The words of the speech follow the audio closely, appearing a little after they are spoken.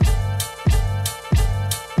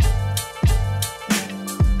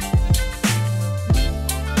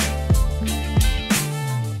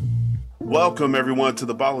Welcome, everyone, to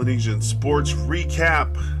the Polynesian Sports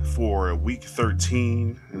Recap for Week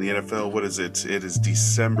 13 in the NFL. What is it? It is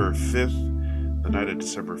December 5th, the night of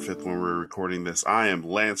December 5th when we're recording this. I am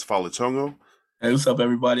Lance Falatongo. Hey, what's up,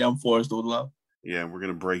 everybody? I'm Forrest Odula. Yeah, and we're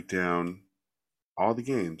going to break down all the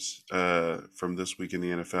games from this week in the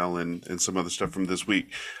NFL and some other stuff from this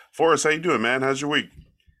week. Forrest, how you doing, man? How's your week?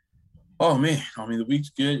 Oh, man. The week's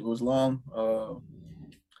good. It was long.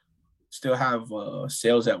 Still have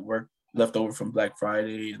sales at work left over from Black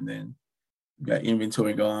Friday, and then got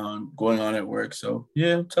inventory going on at work. So,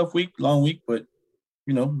 yeah, tough week, long week, but,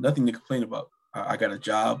 nothing to complain about. I got a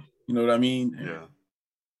job, you know what I mean? And yeah.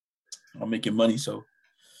 I'm making money, so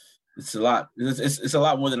it's a lot. It's a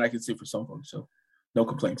lot more than I can say for some folks, so no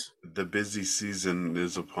complaints. The busy season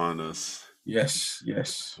is upon us. Yes.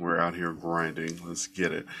 We're out here grinding. Let's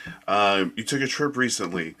get it. You took a trip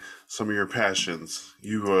recently. Some of your passions.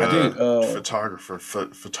 I did.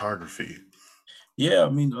 Photography. Yeah,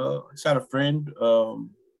 I just had a friend.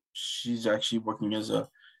 She's actually working as a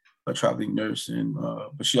traveling nurse, and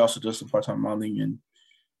but she also does some part-time modeling.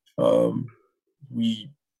 And we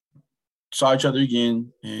saw each other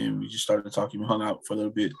again, and we just started talking. We hung out for a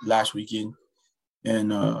little bit last weekend,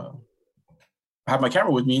 and I have my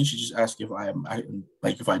camera with me, and she just asked if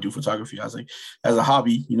if I do photography. I was like, as a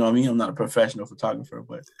hobby, you know what I mean? I'm not a professional photographer,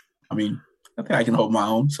 but I think I can hold my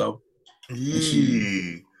own. So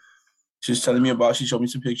she was telling me she showed me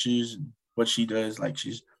some pictures and what she does. Like,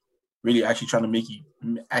 she's really actually trying to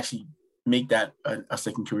make that a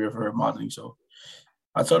second career for her, modeling. So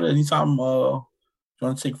I told her anytime you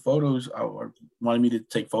want to take photos or wanted me to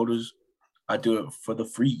take photos, I do it for the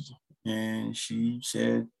free. And she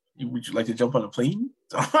said, would you like to jump on a plane?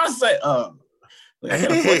 So I was like, I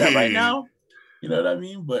can't afford that right now. You know what I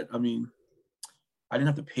mean? But I didn't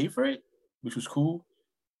have to pay for it, which was cool.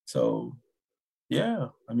 So yeah,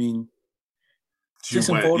 you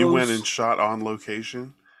went and shot on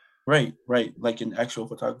location? Right. Like an actual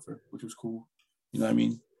photographer, which was cool. You know what I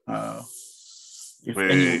mean?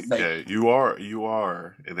 You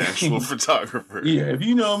are an actual photographer. Yeah, if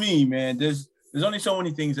you know me, man, there's only so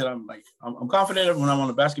many things that I'm confident of when I'm on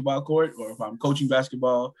a basketball court, or if I'm coaching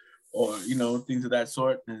basketball, or things of that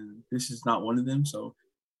sort. And this is not one of them. So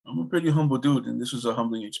I'm a pretty humble dude, and this was a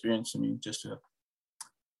humbling experience. Just to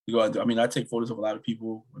go out there. I take photos of a lot of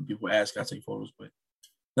people. When people ask, I take photos, but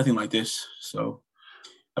nothing like this. So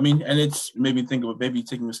and it's made me think of maybe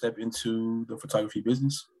taking a step into the photography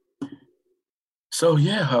business. So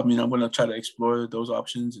yeah, I'm going to try to explore those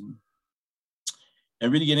options and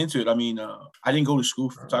really get into it. I didn't go to school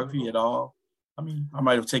for photography at all. I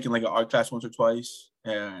might have taken like an art class once or twice,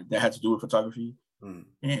 and that had to do with photography.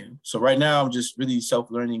 And so right now I'm just really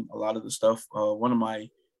self-learning a lot of the stuff. One of my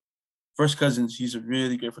first cousins, he's a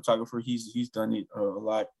really great photographer. He's done it a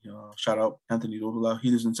lot. Shout out Anthony Odula. He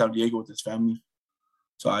lives in San Diego with his family.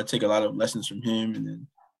 So I take a lot of lessons from him. And then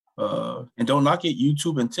and don't knock it,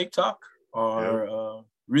 YouTube and TikTok are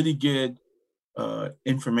really good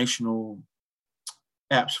informational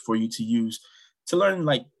apps for you to use to learn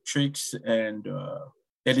like tricks and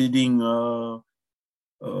editing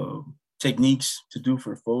techniques to do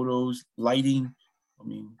for photos, lighting.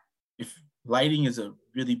 If lighting is a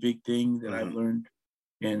really big thing that I've learned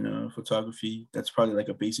in photography, that's probably like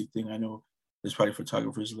a basic thing. I know there's probably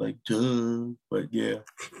photographers like, duh, but yeah,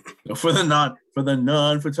 for the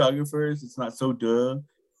non-photographers, it's not so duh.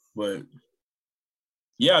 But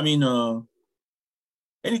yeah,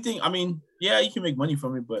 anything. Yeah, you can make money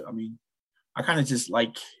from it, but I kind of just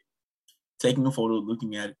like taking a photo,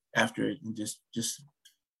 looking at it after it, and just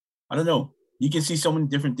I don't know. You can see so many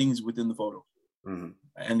different things within the photo, and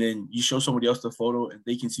then you show somebody else the photo, and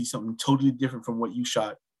they can see something totally different from what you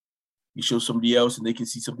shot. You show somebody else, and they can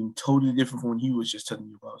see something totally different from what he was just telling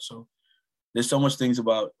you about. So there's so much things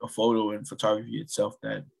about a photo and photography itself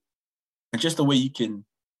and just the way you can.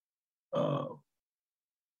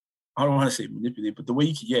 I don't want to say manipulate, but the way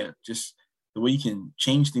you can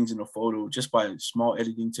change things in a photo just by small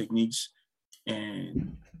editing techniques,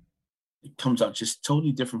 and it comes out just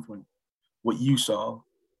totally different from what you saw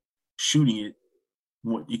shooting it,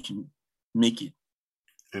 and what you can make it.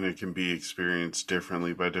 And it can be experienced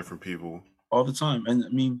differently by different people. All the time. And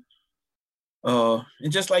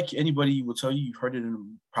and just like anybody will tell you, you've heard it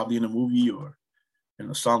probably in a movie or in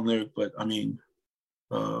a song lyric, but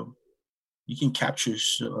you can capture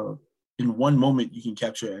in one moment, you can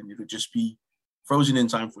capture, and it'll just be frozen in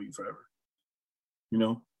time for you forever.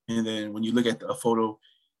 And then when you look at a photo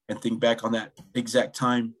and think back on that exact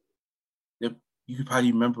time, you could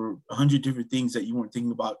probably remember 100 different things that you weren't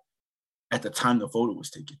thinking about at the time the photo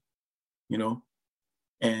was taken.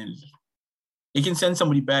 And it can send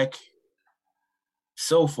somebody back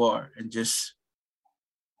so far, and just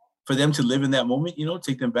for them to live in that moment,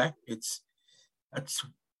 take them back. That's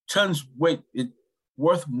tons weight. It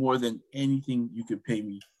worth more than anything you could pay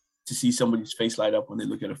me to see somebody's face light up when they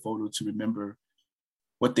look at a photo, to remember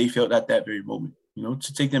what they felt at that very moment.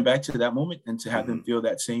 To take them back to that moment and to have them feel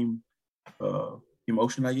that same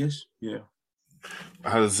emotion, I guess. Yeah.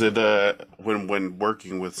 How does it when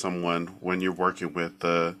working with someone, when you're working with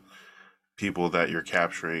people that you're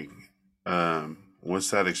capturing,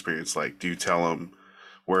 what's that experience like? Do you tell them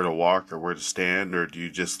where to walk or where to stand, or do you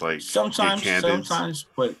just like get candid? Sometimes,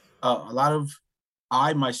 but a lot of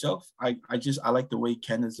I myself, I like the way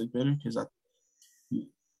candidates look better, because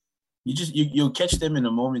you'll catch them in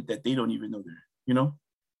a moment that they don't even know they're,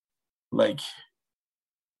 like,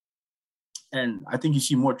 and I think you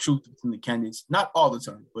see more truth within the candidates, not all the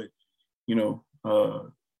time, but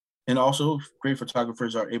and also great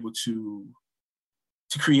photographers are able to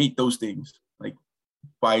create those things, like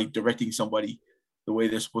by directing somebody the way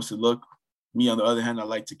they're supposed to look. Me, on the other hand, I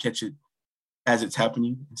like to catch it as it's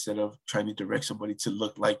happening instead of trying to direct somebody to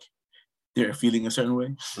look like they're feeling a certain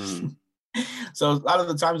way. Mm-hmm. So a lot of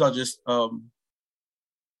the times I'll just, the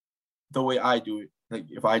way I do it, like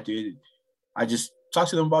if I did it, I just talk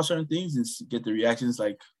to them about certain things and get the reactions,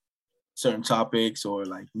 like certain topics, or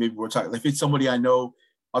like maybe we're talking, like if it's somebody I know,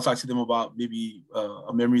 I'll talk to them about maybe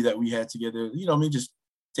a memory that we had together, just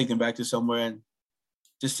take them back to somewhere, and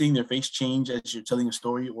just seeing their face change as you're telling a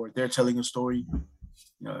story or they're telling a story.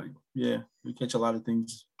 Yeah, we catch a lot of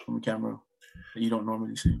things from the camera that you don't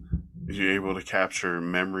normally see. You're able to capture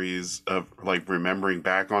memories of, like, remembering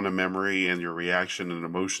back on a memory and your reaction and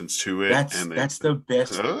emotions to it. That's the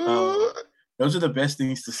best. Those are the best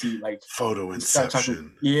things to see. Like photo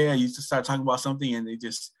inception. You just start talking about something, and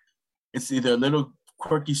it's either a little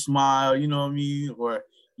quirky smile, you know what I mean, or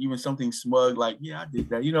even something smug, like, yeah, I did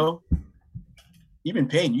that, Even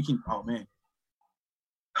pain, you can. Oh man,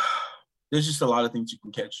 there's just a lot of things you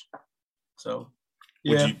can catch. So,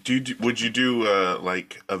 yeah. Would you do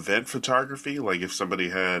like event photography? Like if somebody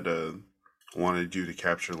had wanted you to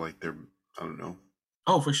capture like their, I don't know.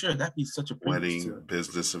 Oh, for sure, that'd be such a privilege. Wedding,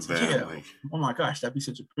 business event. Yeah. Like, oh my gosh, that'd be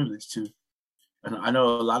such a privilege too. And I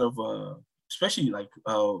know a lot of, especially like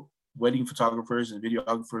wedding photographers and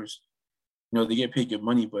videographers. They get paid good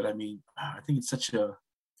money, but I mean, I think it's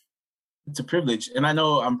a privilege. And I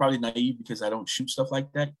know I'm probably naive because I don't shoot stuff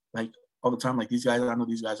like that, like all the time. Like these guys, I know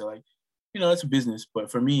these guys are like, it's a business.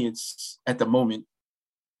 But for me, it's at the moment,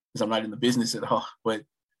 because I'm not in the business at all. But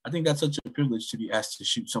I think that's such a privilege to be asked to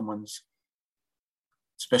shoot someone's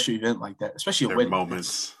special event like that, especially their a wedding.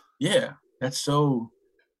 Moments. That's so,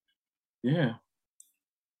 yeah.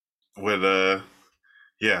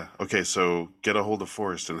 Yeah. Okay. So get a hold of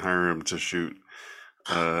Forrest and hire him to shoot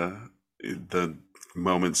the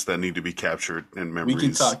moments that need to be captured and memories. We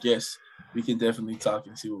can talk. Yes, we can definitely talk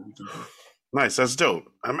and see what we can do. Nice. That's dope.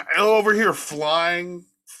 I'm over here flying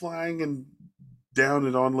and down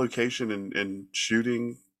and on location and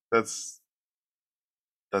shooting. That's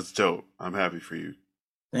dope. I'm happy for you.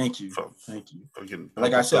 Thank you.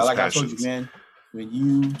 Like I said, like passions. I told you, man, when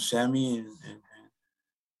you, Sammy,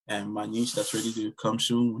 and my niece that's ready to come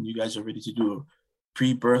soon, when you guys are ready to do a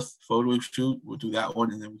pre-birth photo shoot, we'll do that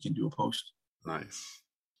one, and then we can do a post. Nice.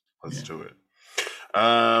 Let's do it.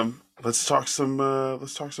 Let's talk some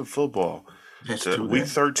football. Week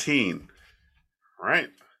 13. Right.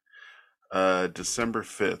 December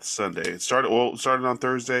 5th, Sunday. It started on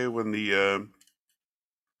Thursday when the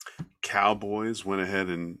Cowboys went ahead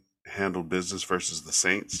and handled business versus the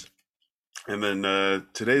Saints. And then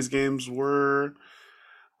today's games were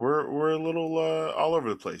a little all over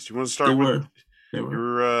the place. You want to start with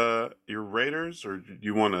your Raiders, or do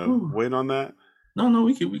you want to wait on that? No,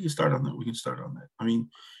 we can start on that. I mean,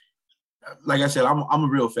 like I said, I'm a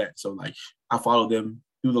real fan, so like I follow them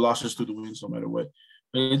through the losses, through the wins, no matter what.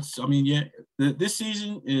 But this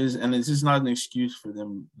season is, and this is not an excuse for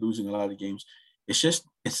them losing a lot of games. It's just,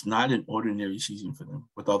 it's not an ordinary season for them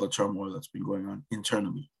with all the turmoil that's been going on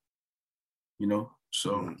internally.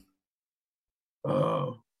 So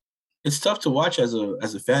it's tough to watch as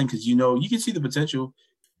a fan, because you can see the potential,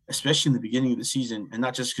 especially in the beginning of the season, and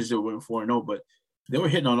not just because they were 4-0, but they were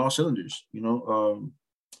hitting on all cylinders.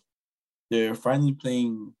 They're finally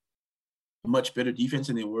playing much better defense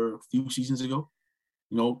than they were a few seasons ago.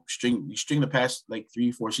 String the past like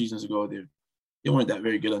 3-4 seasons ago, they weren't that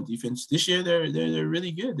very good on defense. This year they're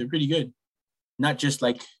really good. They're pretty good. Not just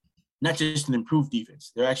an improved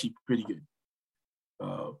defense. They're actually pretty good.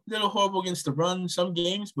 A little horrible against the run some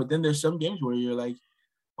games, but then there's some games where you're like,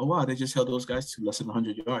 oh wow, they just held those guys to less than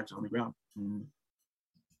 100 yards on the ground.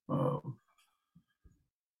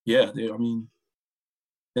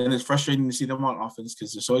 And it's frustrating to see them on offense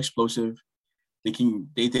because they're so explosive. They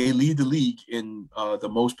lead the league in the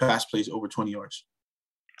most pass plays over 20 yards.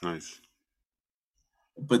 Nice.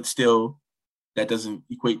 But still, that doesn't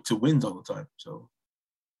equate to wins all the time. So,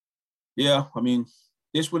 yeah, I mean,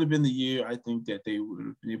 this would have been the year I think that they would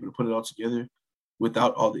have been able to put it all together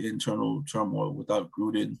without all the internal turmoil, without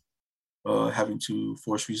Gruden having to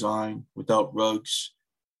force resign, without Ruggs.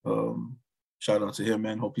 Shout out to him,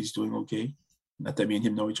 man. Hope he's doing okay. Not that me and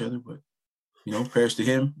him know each other, but prayers to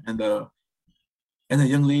him and the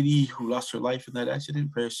young lady who lost her life in that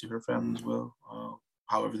accident. Prayers to her family as well.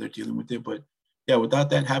 However they're dealing with it, but yeah, without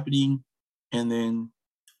that happening, and then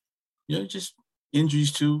just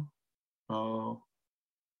injuries too.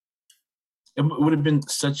 It would have been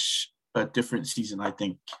such a different season, I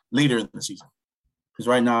think, later in the season. Because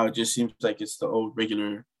right now it just seems like it's the old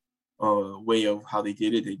regular way of how they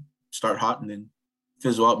did it. They start hot and then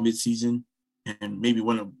fizzle out mid-season and maybe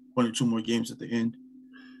one or two more games at the end.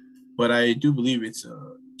 But I do believe it's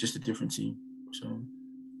just a different team. So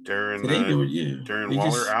Darren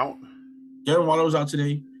Waller out? Darren Waller was out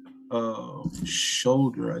today.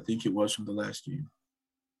 Shoulder, I think it was from the last game.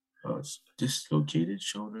 Dislocated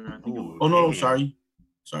shoulder, I think. No, sorry.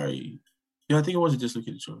 Yeah, I think it was a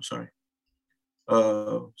dislocated shoulder. Sorry.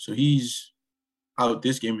 So he's out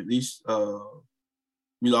this game at least.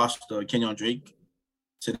 We lost Kenyon Drake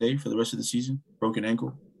today for the rest of the season. Broken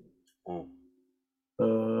ankle.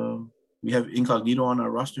 We have Incognito on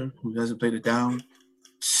our roster who hasn't played it down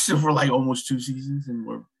for like almost 2 seasons, and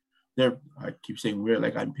I keep saying we're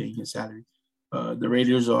like I'm paying his salary. The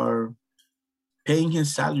Raiders are paying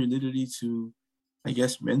his salary literally to, I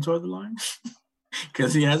guess, mentor the line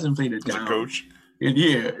because he hasn't played it down. As a coach?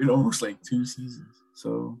 In almost like 2 seasons.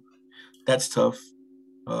 So that's tough.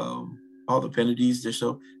 All the penalties.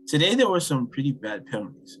 Today there were some pretty bad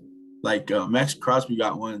penalties. Like Max Crosby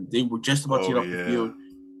got one. They were just about to get off the field.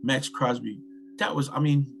 Max Crosby. That was,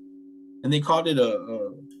 and they called it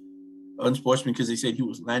a unsportsman because they said he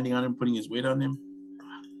was landing on him, putting his weight on him.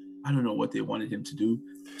 I don't know what they wanted him to do.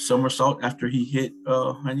 Somersault after he hit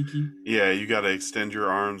Heinicke. Yeah, you got to extend your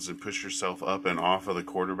arms and push yourself up and off of the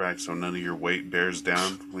quarterback so none of your weight bears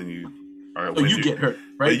down when you are. So you get hurt,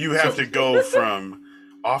 right? But you have to go from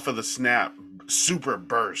off of the snap, super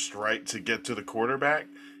burst, right, to get to the quarterback.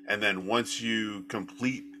 And then once you're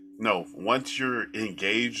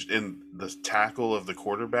engaged in the tackle of the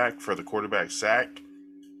quarterback for the quarterback sack,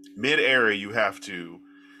 mid-air you have to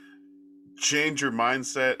change your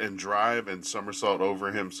mindset and drive and somersault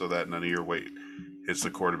over him so that none of your weight hits the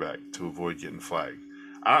quarterback to avoid getting flagged.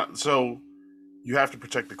 So you have to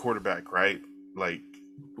protect the quarterback, right? Like,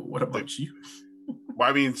 but what about you?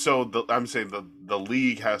 I'm saying the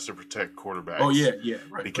league has to protect quarterbacks. Oh yeah,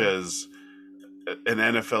 right. Because an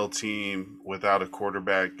NFL team without a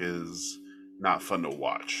quarterback is not fun to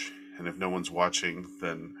watch, and if no one's watching,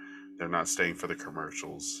 then they're not staying for the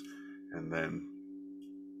commercials, and then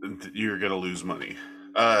you're going to lose money.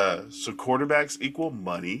 So quarterbacks equal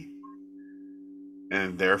money,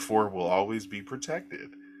 and therefore will always be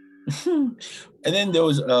protected. And then there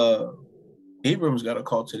was Abrams got a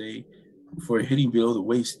call today for hitting below the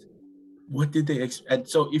waist. What did they expect?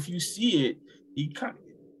 So if you see it,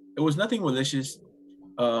 it was nothing malicious.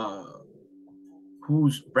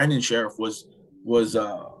 Brandon Sheriff was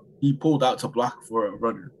he pulled out to block for a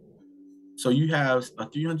runner. So you have a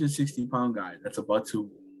 360-pound guy that's about to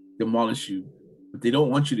demolish you, but they don't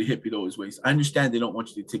want you to hit below his waist. I understand they don't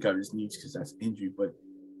want you to take out his knees because that's injury, but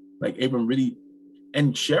like Abram really,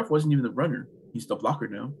 and Sheriff wasn't even the runner. He's the blocker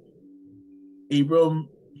now. Abram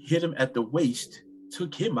hit him at the waist,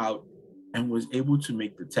 took him out, and was able to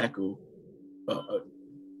make the tackle.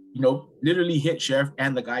 Literally hit Sheriff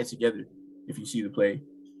and the guy together, if you see the play.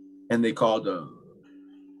 And they called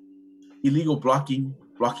illegal blocking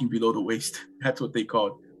below the waist. That's what they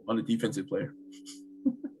called on the defensive player.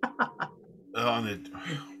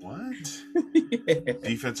 What? Yeah.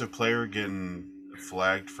 Defensive player getting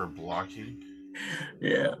flagged for blocking?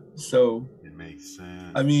 Yeah, so it makes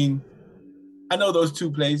sense. I know those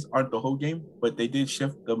 2 plays aren't the whole game, but they did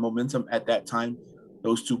shift the momentum at that time.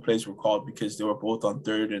 Those 2 plays were called because they were both on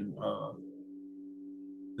 3rd and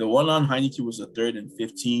the one on Heinicke was a 3rd and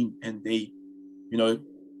 15, and they,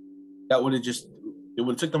 that would have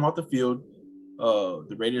took them off the field.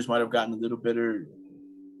 The Raiders might have gotten a little better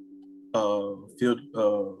field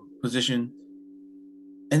position,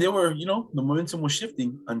 and they were, the momentum was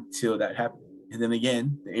shifting until that happened. And then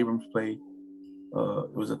again, the Abrams play,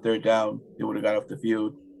 it was a 3rd down. They would have got off the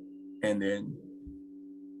field, and then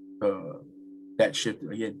that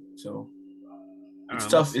shifted again. So it's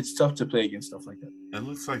tough. It's tough to play against stuff like that. It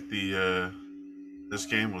looks like the This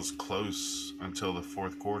game was close until the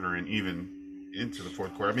fourth quarter and even into the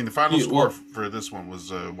fourth quarter. I mean, the final Yeah, score well, for this one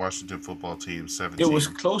was Washington football team it was 17,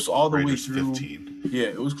 close all the way Raiders through. 15. Yeah,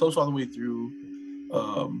 it was close all the way through.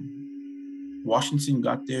 Washington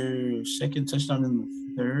got their second touchdown in the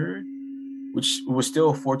third, which was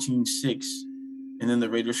still 14-6. And then the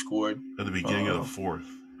Raiders scored. At the beginning of the fourth.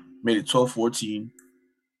 Made it 12-14.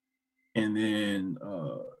 And then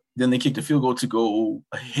they kicked a field goal to go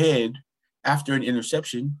ahead after an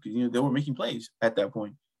interception because they were making plays at that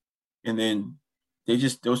point. And then there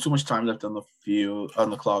was too much time left on the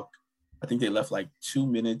clock. I think they left like 2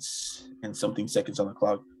 minutes and something seconds on the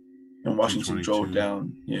clock. And Washington drove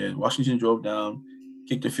down. Yeah, Washington drove down,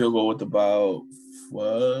 kicked a field goal with about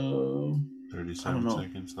 37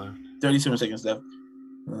 seconds left. 37 seconds left.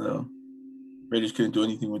 Raiders couldn't do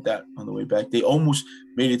anything with that on the way back. They almost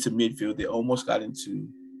made it to midfield. They almost got into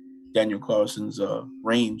Daniel Carlson's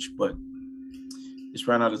range, but just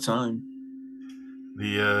ran out of time.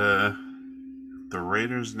 The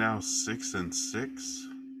Raiders now 6-6.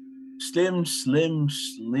 Slim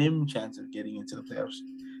chance of getting into the playoffs,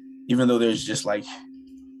 even though there's just like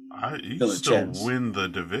you still win the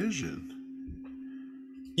division.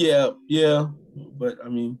 Yeah, but I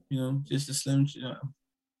mean, just a slim. So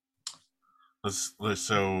it's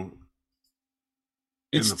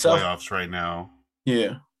in the tough. playoffs right now.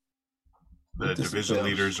 Yeah. The division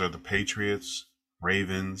leaders are the Patriots,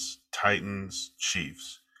 Ravens, Titans,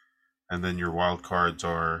 Chiefs. And then your wild cards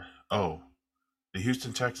are, the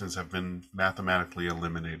Houston Texans have been mathematically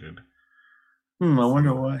eliminated. I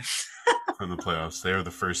wonder why. From the playoffs. They are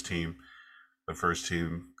the first team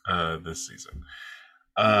this season.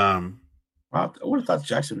 I would have thought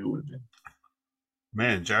Jacksonville would have been.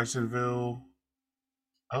 Man, Jacksonville.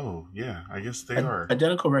 Oh, yeah, I guess they are.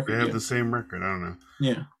 Identical record. They have the same record. I don't know.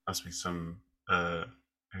 Yeah. Must be some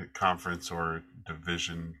conference or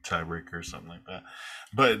division tiebreaker or something like that.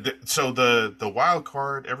 But so the wild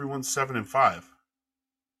card, everyone's 7-5.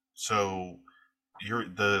 So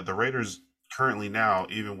the Raiders currently now,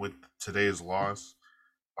 even with today's loss,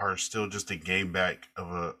 are still just a game back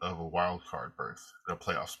of a wild card berth, a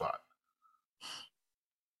playoff spot,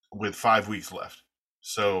 with 5 weeks left.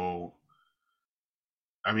 So,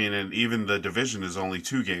 I mean, and even the division is only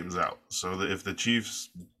 2 games out. So if the Chiefs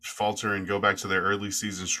falter and go back to their early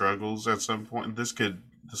season struggles at some point, this could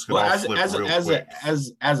all flip real quick.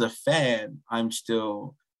 As a fan, I'm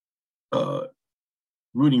still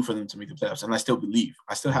rooting for them to make the playoffs, and I still believe.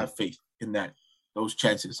 I still have faith in those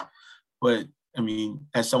chances. But I mean,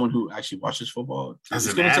 as someone who actually watches football, as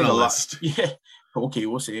an analyst, take a lot. Yeah. Okay,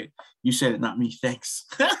 we'll say it. You said it, not me. Thanks.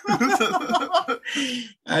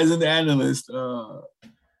 As an analyst,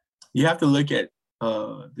 you have to look at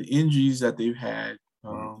the injuries that they've had,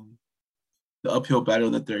 the uphill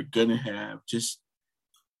battle that they're gonna have, just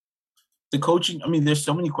the coaching. I mean, there's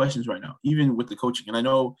so many questions right now, even with the coaching. And I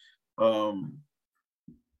know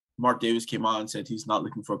Mark Davis came out and said he's not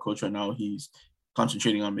looking for a coach right now. He's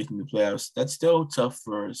concentrating on making the playoffs. That's still tough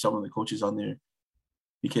for some of the coaches on there,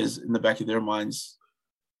 because in the back of their minds,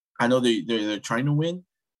 I know they're trying to win,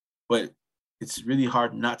 but it's really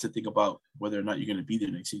hard not to think about whether or not you're going to be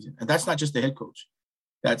there next season. And that's not just the head coach.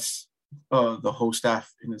 That's the whole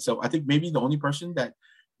staff in itself. I think maybe the only person that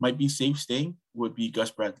might be safe staying would be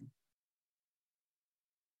Gus Bradley.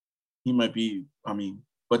 He might be,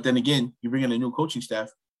 but then again, you bring in a new coaching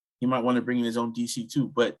staff, he might want to bring in his own DC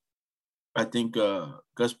too. But I think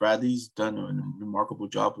Gus Bradley's done a remarkable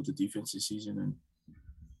job with the defense this season, and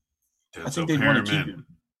I think they want to keep him.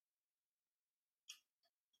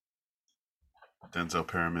 Denzel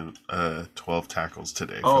Perriman, 12 tackles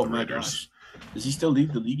today for the Raiders. Gosh. Does he still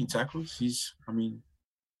lead the league in tackles? It's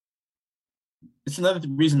another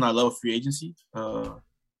reason I love free agency,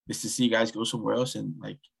 is to see guys go somewhere else, and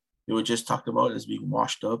like they were just talked about as being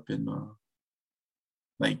washed up, and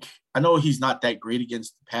I know he's not that great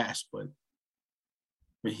against the pass, but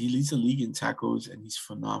he leads the league in tackles, and he's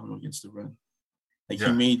phenomenal against the run. He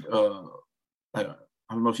made I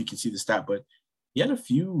don't know if you can see the stat, but he had a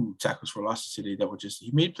few tackles for losses today that were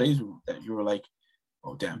he made plays that you were like,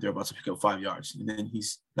 oh damn, they're about to pick up 5 yards, and then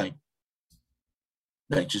he's like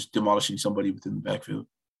just demolishing somebody within the backfield.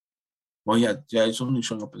 Well, yeah, it's only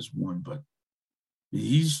showing up as one, but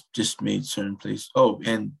he's just made certain plays. Oh,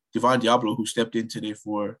 and Devon Diablo, who stepped in today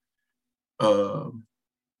for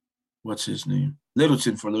what's his name?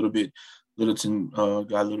 Littleton for a little bit. Littleton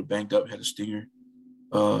got a little banged up, had a stinger.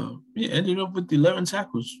 Ended up with 11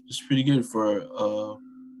 tackles. It's pretty good for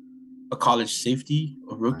a college safety.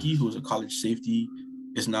 A rookie who was a college safety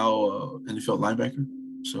is now an NFL linebacker.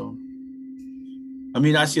 So,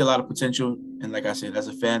 I see a lot of potential. And like I said, as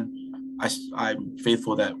a fan, I'm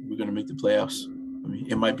faithful that we're going to make the playoffs. I mean,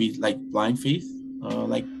 it might be like blind faith,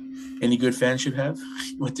 like any good fan should have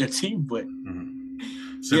with their team, but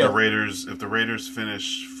so yeah. If the Raiders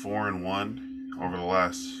finish 4-1 over the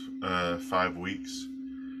last 5 weeks,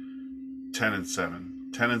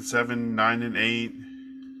 10-7, 10-7, 9-8.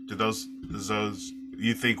 Do those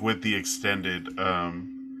you think with the extended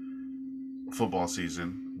football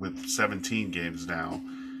season with 17 games now,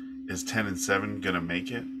 is 10-7 gonna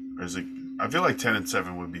make it, or is it? I feel like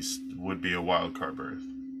 10-7 would be a wild card berth.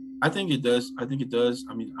 I think it does. I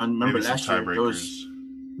mean, I remember maybe last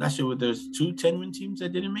year there's 2 10-win teams that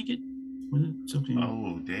didn't make it. Something.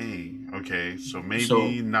 Oh dang! Okay, so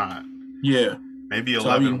maybe not. Yeah. Maybe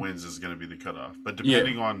 11 wins is going to be the cutoff, but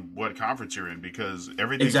depending on what conference you're in, because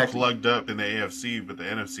everything's plugged up in the AFC, but the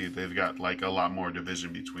NFC, they've got like a lot more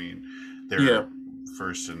division between their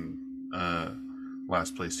first and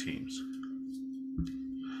last place teams.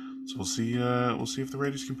 So we'll see if the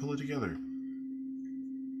Raiders can pull it together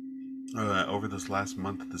over this last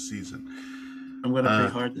month of the season. I'm going to pray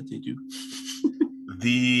hard that they do.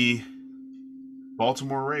 The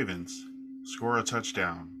Baltimore Ravens score a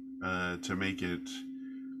touchdown to make it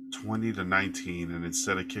 20-19, and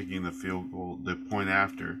instead of kicking the field goal, the point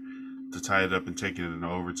after, to tie it up and take it into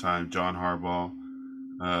overtime, John Harbaugh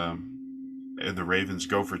and the Ravens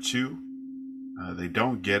go for 2. They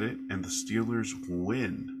don't get it, and the Steelers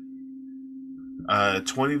win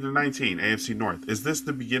 20-19. AFC North. Is this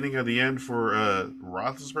the beginning of the end for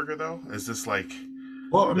Roethlisberger, though? Is this like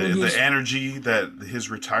the energy that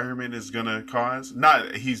his retirement is going to cause?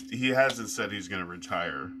 Not he hasn't said he's going to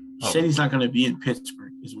retire. He said he's not going to be in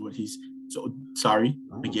Pittsburgh, is what he's. So sorry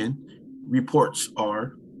again. Reports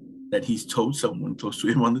are that he's told someone close to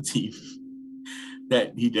him on the team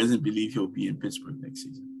that he doesn't believe he'll be in Pittsburgh next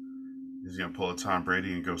season. He's going to pull a Tom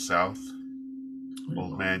Brady and go south.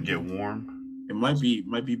 Old man, get warm. It might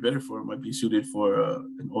be better for him. Might be suited for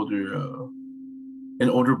an older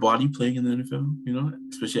body playing in the NFL. You know,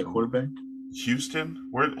 especially at quarterback. Houston,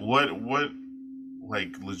 what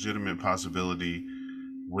like legitimate possibility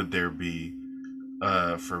would there be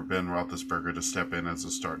for Ben Roethlisberger to step in as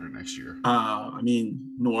a starter next year? I mean,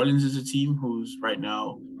 New Orleans is a team who's right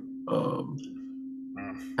now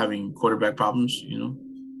having quarterback problems. You know,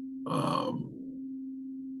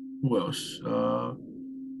 who else?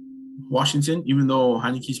 Washington. Even though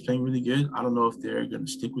Heineke's playing really good, I don't know if they're going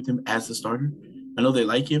to stick with him as the starter. I know they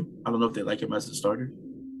like him. I don't know if they like him as a starter.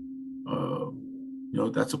 You know,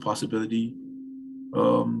 that's a possibility.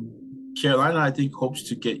 Carolina, I think, hopes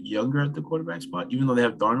to get younger at the quarterback spot, even though they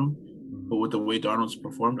have Darnold. But with the way Darnold's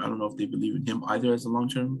performed, I don't know if they believe in him either as a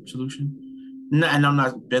long-term solution. And I'm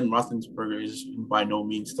not. Ben Roethlisberger is by no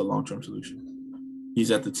means the long-term solution.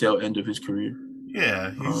 He's at the tail end of his career.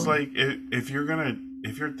 Yeah, he's like if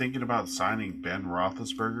you're thinking about signing Ben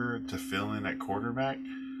Roethlisberger to fill in at quarterback,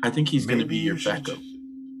 I think he's going to be your backup.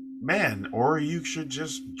 Man, or you should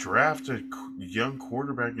just draft a young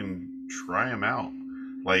quarterback and try him out.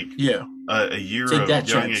 Like, a year of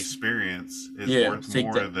young experience is worth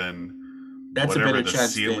more than whatever the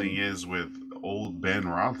ceiling is with old Ben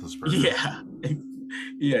Roethlisberger. Yeah,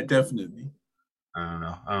 yeah, definitely. I don't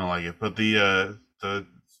know. I don't like it. But the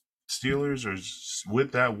Steelers are,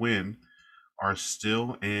 with that win, are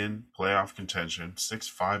still in playoff contention,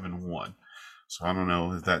 6-5-1. So I don't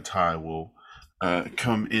know if that tie will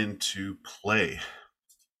come into play.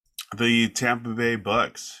 The Tampa Bay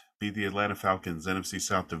Bucks beat the Atlanta Falcons NFC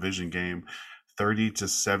South Division game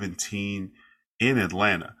 30-17 in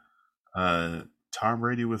Atlanta. Tom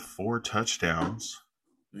Brady with 4 touchdowns.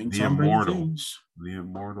 The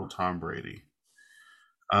immortal Tom Brady.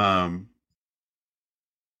 I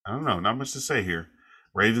don't know. Not much to say here.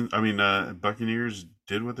 Buccaneers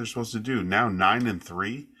did what they're supposed to do. Now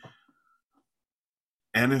 9-3.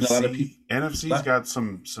 NFC's got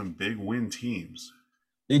some big win teams.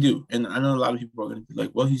 They do. And I know a lot of people are going to be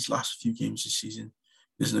like, well, he's lost a few games this season.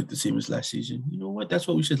 Doesn't look the same as last season. You know what? That's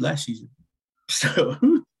what we said last season. So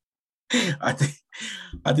I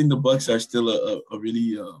think the Bucks are still a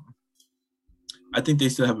really I think they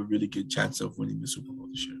still have a really good chance of winning the Super Bowl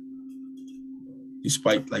this year.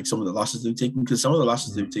 Despite like some of the losses they've taken, because some of the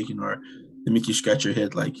losses they've taken they make you scratch your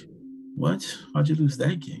head like, what? How'd you lose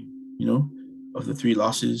that game? You know, of the 3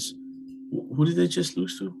 losses, who did they just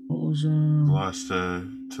lose to? What was lost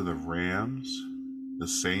to the Rams, the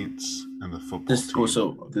Saints, and the football team.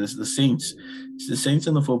 So there's the Saints. It's the Saints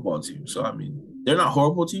and the football team. So I mean, they're not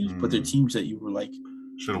horrible teams, but they're teams that you were like,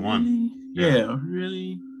 should have won. Yeah,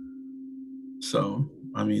 really. So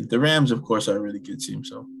I mean, the Rams, of course, are a really good team.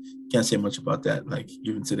 So can't say much about that. Like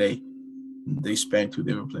even today, they spanked who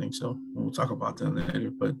they were playing. So we'll talk about that later.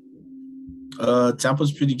 But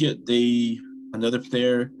Tampa's pretty good. Another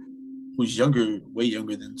player who's younger, way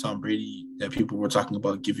younger than Tom Brady, that people were talking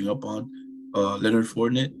about giving up on. Leonard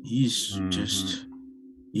Fournette. Mm-hmm.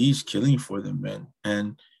 He's killing for them, man.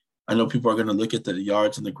 And I know people are gonna look at the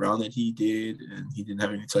yards on the ground that he did, and he didn't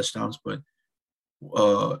have any touchdowns, but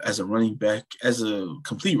as a running back, as a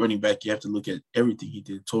complete running back, you have to look at everything he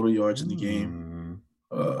did: total yards in the game,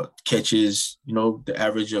 Mm-hmm. catches, the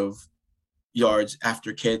average of yards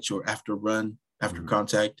after catch or after run, after Mm-hmm.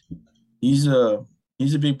 contact. He's a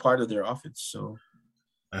he's a big part of their offense. So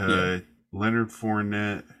yeah, Uh, Leonard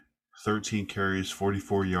Fournette, 13 carries,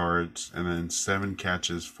 44 yards, and then 7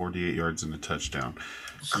 catches, 48 yards, and a touchdown.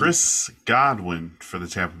 see, Chris Godwin for the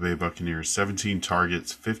Tampa Bay Buccaneers, 17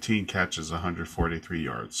 targets, 15 catches, 143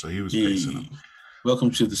 yards. So he was pacing yeah. them.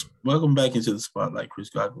 Welcome back into the spotlight, Chris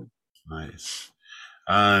Godwin. Nice.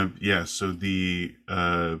 Yeah, so the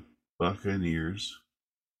Buccaneers,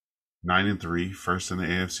 9-3, first in the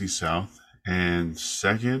AFC South, and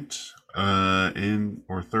second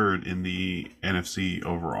third in the NFC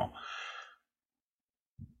overall.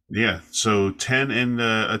 Yeah, so 10 and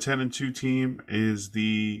a 10-2 team is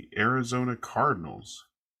the Arizona Cardinals.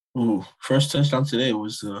 Ooh, first touchdown today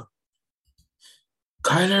was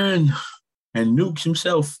Kyler and Nuke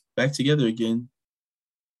himself back together again.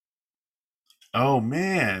 Oh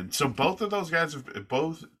man, so both of those guys have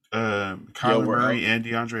both Yeah, Kyler we're Murray out. and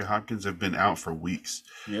DeAndre Hopkins have been out for weeks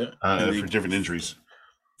Yeah, and for they different injuries.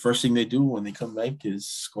 first thing they do when they come back is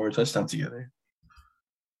score a touchdown together.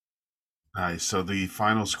 Nice. So the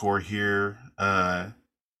final score here,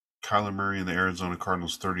 Kyler Murray and the Arizona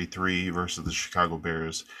Cardinals 33 versus the Chicago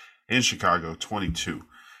Bears in Chicago 22.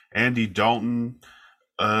 Andy Dalton,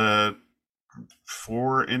 uh,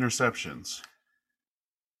 4 interceptions.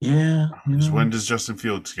 Yeah, When does Justin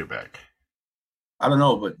Fields get back? I don't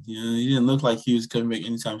know, but he didn't look like he was coming back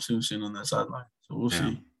anytime soon, sitting on that sideline. So we'll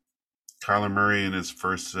Yeah. see. Kyler Murray in his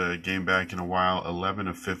first game back in a while, 11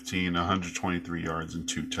 of 15, 123 yards and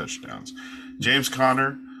 2 touchdowns. James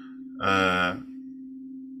Conner,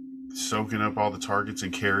 soaking up all the targets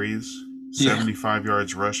and carries, Yeah, 75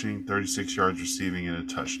 yards rushing, 36 yards receiving, and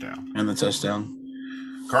a touchdown. and the touchdown.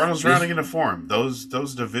 Cardinals Yeah, rounding into form. Those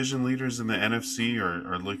division leaders in the NFC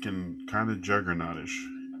are looking kind of juggernautish.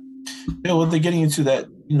 yeah. Well, they're getting into that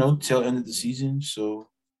tail end of the season. So,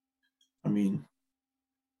 I mean,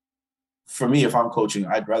 for me, if I'm coaching,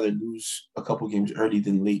 I'd rather lose a couple games early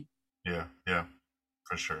than late. Yeah,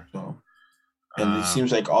 for sure. So, and it Um,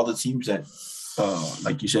 seems like all the teams that,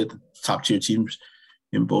 like you said, the top tier teams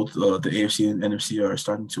in both the AFC and NFC are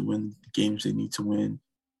starting to win the games they need to win,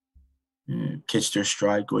 and catch their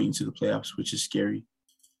stride going into the playoffs, which is scary.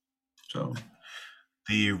 So,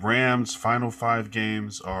 the Rams' final 5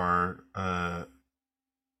 games are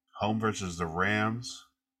home versus the Rams,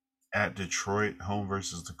 at Detroit, home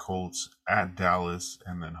versus the Colts, at Dallas,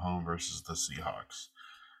 and then home versus the Seahawks.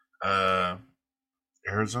 Uh,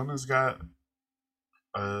 Arizona's got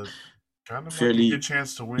kind of like a good fairly,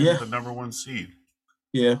 chance to win yeah, the number 1 seed.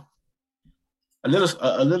 yeah. A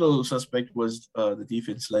little suspect was the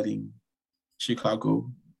defense letting Chicago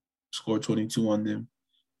score 22 on them,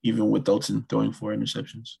 even with Dalton throwing 4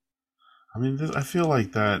 interceptions. I mean, I feel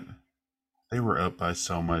like that they were up by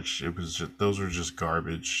so much. It was just, those were just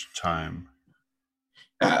garbage time.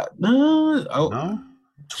 No, No,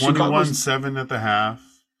 Chicago's 21-7 at the half,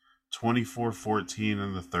 24-14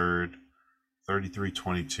 in the third,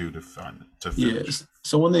 33-22 to finish. yes.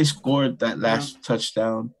 So when they scored that Yeah, last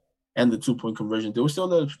touchdown and the 2 point conversion, there was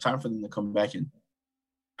still a time for them to come back and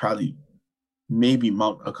probably maybe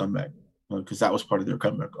mount a comeback because that was part of their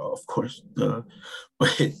comeback, of course. But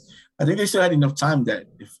I think they still had enough time that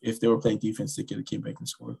if they were playing defense, they could have came back and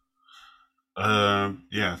scored.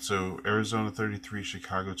 yeah. So Arizona 33,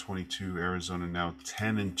 Chicago 22. Arizona now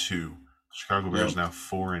 10-2. Chicago Bears Yep, now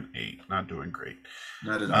 4-8. Not doing great.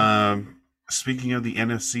 not at all. Speaking of the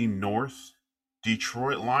NFC North,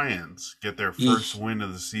 Detroit Lions get their first Eesh. win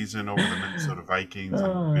of the season over the Minnesota Vikings in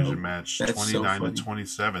a division match, That's so 29 to funny.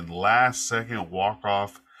 27. Last second walk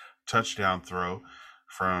off touchdown throw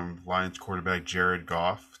from Lions quarterback Jared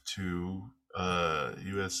Goff to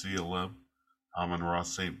USC alum Amon-Ra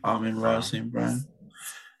St. Amon Ross Brown St. Brown.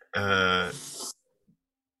 uh,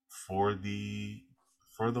 for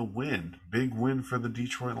the win. Big win for the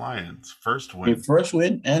Detroit Lions. First Their win. first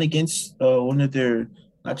win and against one of their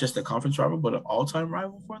not just a conference rival, but an all-time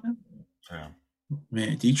rival for them. Yeah.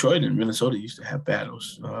 Man, Detroit and Minnesota used to have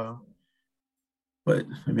battles. But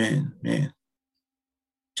man,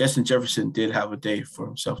 Justin Jefferson did have a day for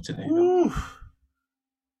himself today, though. Woo.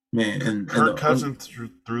 Man, and Kirk Cousins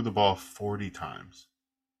threw the ball 40 times.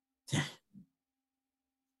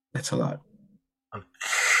 that's a lot.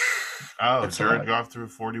 Oh, That's a Jared lot. Goff threw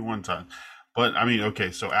 41 times. But I mean,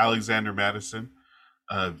 okay, so Alexander Madison,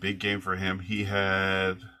 big game for him. He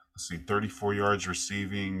had, let's see, 34 yards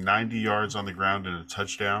receiving, 90 yards on the ground, and a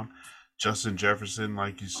touchdown. Justin Jefferson,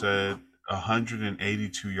 like you said,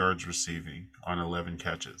 182 yards receiving on 11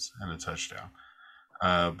 catches and a touchdown.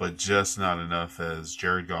 But just not enough as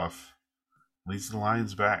Jared Goff leads the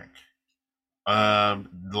Lions back.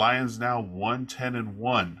 Lions now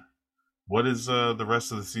 1-10-1. What is the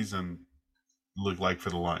rest of the season look like for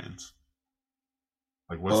the Lions?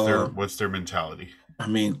 Like Um, what's their mentality? I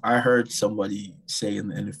mean, I heard somebody say in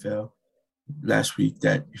the NFL last week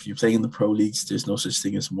that if you play in the pro leagues, there's no such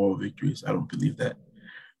thing as moral victories. I don't believe that.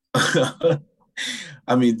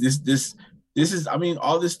 I mean, this is. I mean,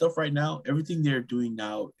 all this stuff right now. Everything they're doing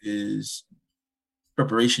now is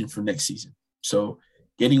preparation for next season. So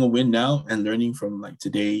getting a win now and learning from like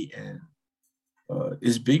today and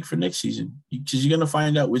is big for next season because you're gonna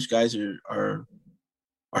find out which guys are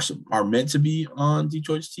meant to be on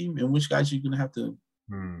Detroit's team and which guys you're gonna have to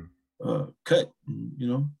Hmm. cut. You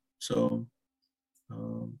know, so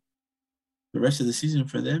um, the rest of the season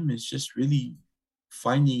for them is just really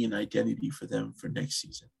finding an identity for them for next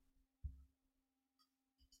season.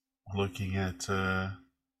 Looking at the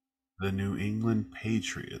New England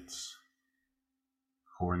Patriots,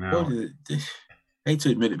 who are Well, now I hate to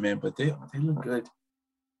admit it, man, but they look good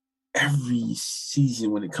every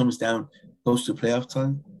season when it comes down close to playoff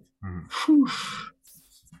time. hmm, Whew.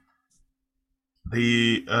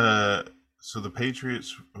 the the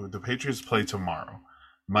Patriots play tomorrow,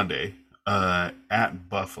 Monday, at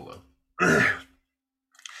Buffalo.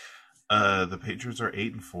 The Patriots are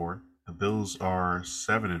 8-4. The Bills are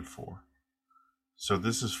 7-4. So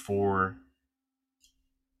this is for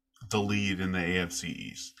the lead in the AFC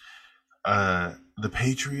East. The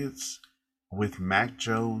Patriots with Mac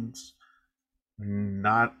Jones,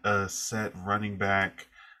 not a set running back,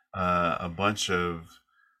 a bunch of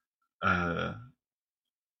uh,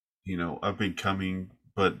 up and coming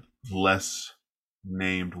but less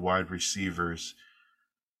named wide receivers.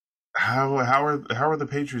 How are the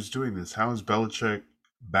Patriots doing this? How is Belichick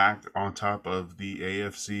back on top of the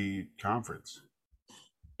AFC conference?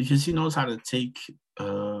 Because he knows how to take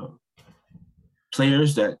uh,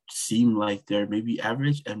 players that seem like they're maybe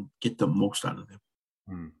average and get the most out of them.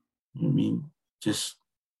 Hmm. I mean, just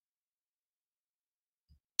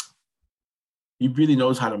he really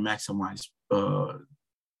knows how to maximize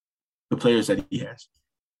the players that he has.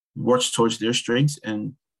 He works towards their strengths,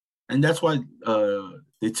 and that's why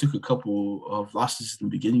they took a couple of losses in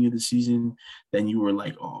the beginning of the season. Then you were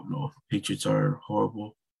like, "Oh no, Patriots are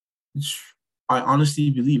horrible." I honestly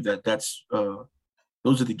believe that that's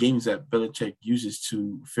those are the games that Belichick uses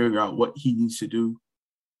to figure out what he needs to do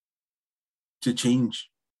to change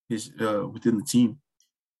his within the team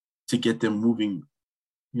to get them moving.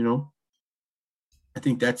 You know, I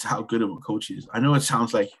think that's how good of a coach he is. I know it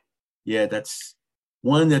sounds like, yeah, that's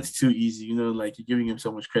too easy. You know, like you're giving him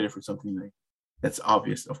so much credit for something like that's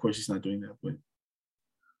obvious. Of course, he's not doing that, but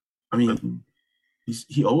I But mean,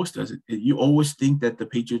 he always does it. You always think that the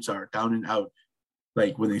Patriots are down and out,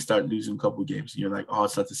 like when they start losing a couple games. You're like, oh,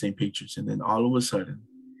 it's not the same Patriots, and then all of a sudden,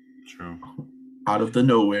 true. out of the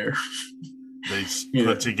nowhere, They yeah.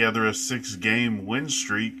 put together a 6-game win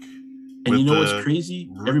streak And you with know what's the crazy?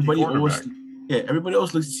 rookie quarterback. Everybody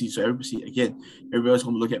else looks to see. So everybody see again. Everybody else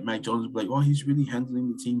gonna look at Mac Jones and be like, oh, he's really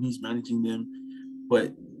handling the team. He's managing them.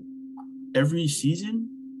 But every season,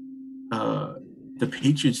 the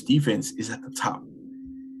Patriots defense is at the top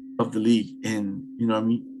of the league, and you know what I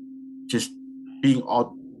mean, just being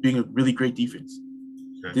a really great defense.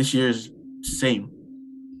 Okay. This year's same.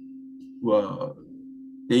 Well,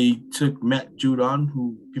 they took Matt Judon,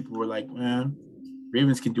 who people were like, man,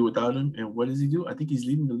 Ravens can do without him. And what does he do? I think he's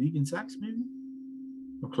leading the league in sacks, maybe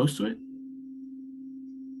or close to it.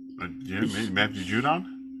 Yeah, maybe Matthew Judon,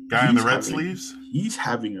 guy in the He's red having sleeves, he's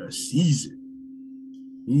having a season.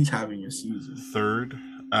 He's having a season. third.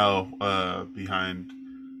 Behind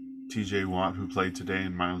T.J. Watt, who played today,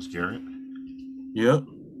 and Myles Garrett. Yep.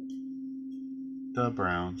 The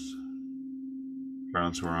Browns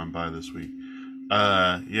who are on bye this week.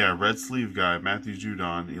 Yeah, red sleeve guy, Matthew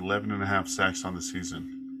Judon, 11 and a half sacks on the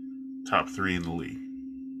season, top 3 in the league,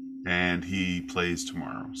 and he plays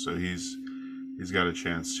tomorrow, so he's got a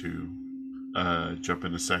chance to jump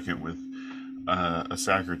in a second with a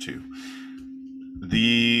sack or two.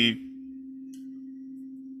 The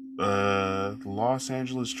Los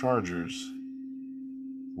Angeles Chargers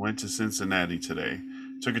went to Cincinnati today,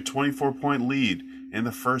 took a 24-point lead in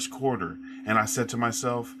the first quarter, and I said to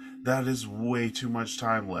myself, that is way too much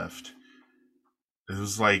time left. it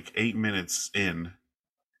was like 8 minutes in,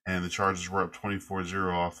 and the Chargers were up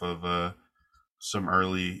 24-0 off of some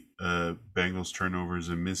early Bengals turnovers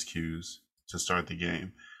and miscues to start the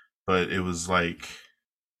game. But it was like,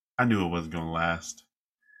 I knew it wasn't going to last,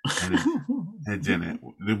 and it didn't.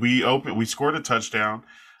 We scored a touchdown.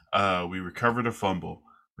 We recovered a fumble.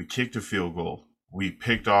 We kicked a field goal. We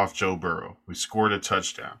picked off Joe Burrow. We scored a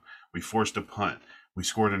touchdown. We forced a punt. We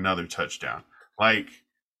scored another touchdown. Like,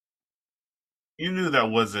 you knew that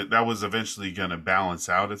was eventually going to balance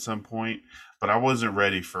out at some point, but I wasn't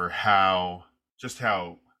ready for how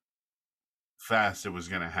fast it was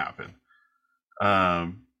going to happen.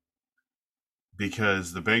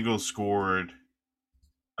 Because the Bengals scored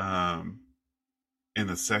in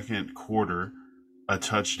the second quarter a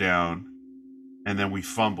touchdown, and then we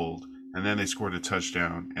fumbled, and then they scored a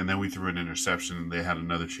touchdown, and then we threw an interception, and they had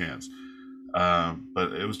another chance.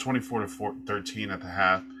 But it was 24-13 at the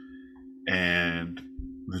half, and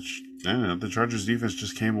the Chargers defense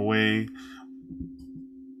just came away,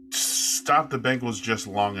 stopped the Bengals just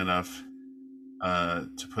long enough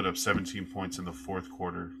to put up 17 points in the fourth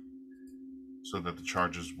quarter, so that the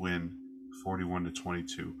Chargers win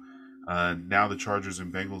 41-22. Now the Chargers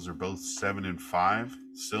and Bengals are both 7-5,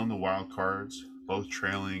 still in the wild cards, both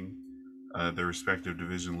trailing their respective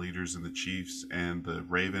division leaders in the Chiefs and the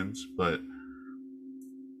Ravens, but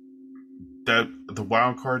that the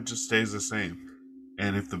wild card just stays the same.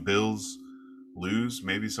 And if the Bills lose,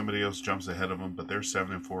 maybe somebody else jumps ahead of them, but they're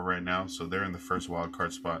 7-4 right now, so they're in the first wild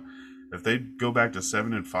card spot. If they go back to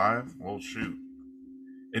 7-5, well, shoot,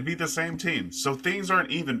 it'd be the same team. So things aren't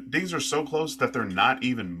even. Things are so close that they're not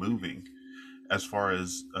even moving as far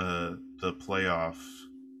as the playoff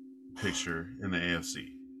picture in the AFC.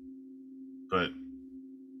 But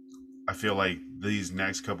I feel like these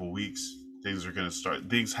next couple weeks, things are going to start.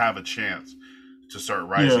 Things have a chance to start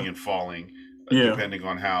rising and falling, depending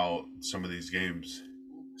on how some of these games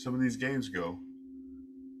go.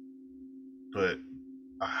 But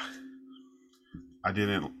I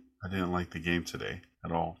didn't like the game today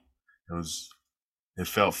at all. It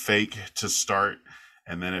felt fake to start,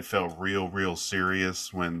 and then it felt real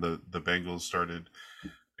serious when the Bengals started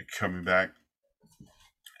coming back,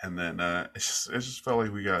 and then it just felt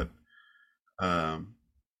like we got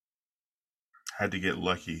had to get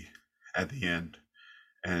lucky at the end,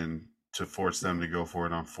 and to force them to go for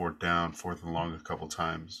it on fourth and long a couple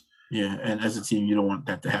times. Yeah, and as a team, you don't want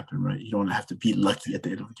that to happen, right? You don't want to have to be lucky at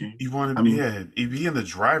the end of the game. You want to be in the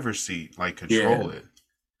driver's seat, like control it.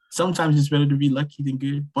 Sometimes it's better to be lucky than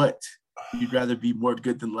good, but you'd rather be more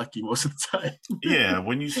good than lucky most of the time. Yeah,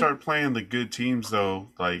 when you start playing the good teams, though,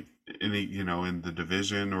 like in the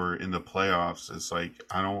division or in the playoffs, it's like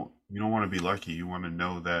you don't want to be lucky. You want to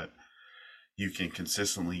know that you can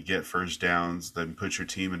consistently get first downs, then put your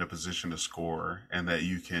team in a position to score, and that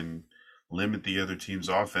you can limit the other team's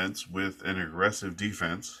offense with an aggressive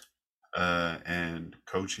defense and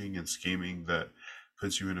coaching and scheming that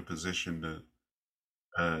puts you in a position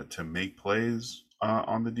to make plays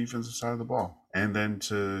on the defensive side of the ball, and then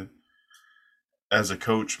to, as a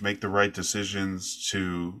coach, make the right decisions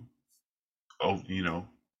to,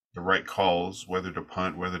 the right calls, whether to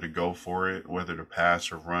punt, whether to go for it, whether to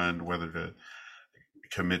pass or run, whether to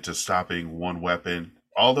commit to stopping one weapon.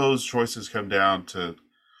 All those choices come down to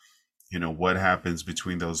what happens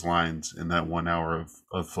between those lines in that 1 hour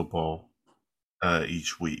of football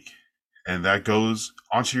each week. And that goes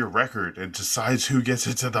onto your record and decides who gets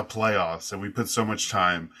into the playoffs. And we put so much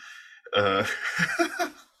time and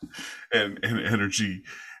energy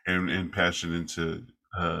and passion into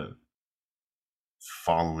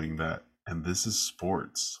following that. And this is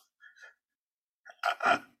sports.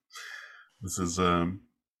 This is, I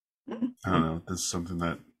don't know, this is something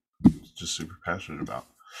that I'm just super passionate about.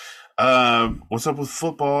 What's up with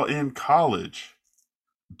football in college?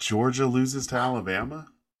 Georgia loses to Alabama.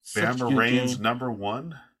 Bama reigns number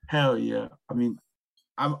one. Hell yeah! I mean,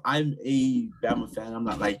 I'm a Bama fan. I'm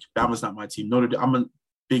not like Bama's not my team. I'm a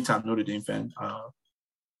big time Notre Dame fan.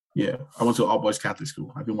 Yeah, I went to all boys Catholic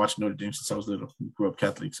school. I've been watching Notre Dame since I was little. Grew up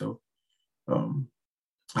Catholic, so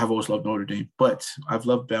I've always loved Notre Dame. But I've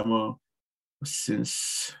loved Bama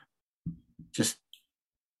since just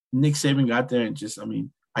Nick Saban got there, and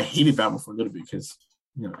I hated Bama for a little bit because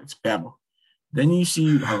it's Bama. Then you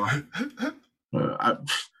see,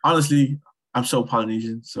 honestly, I'm so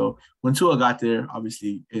Polynesian. So when Tua got there,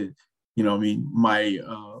 obviously,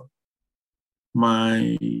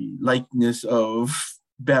 my likeness of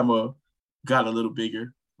Bama got a little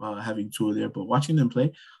bigger having Tua there. But watching them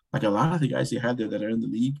play, like a lot of the guys they have there that are in the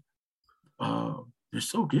league, they're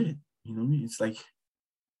so good. You know what I mean? It's like,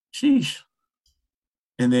 sheesh.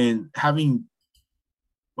 And then having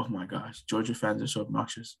oh my gosh, Georgia fans are so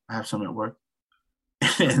obnoxious. I have some at work.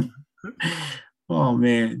 And oh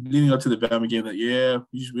man, leading up to the Bama game, like, yeah,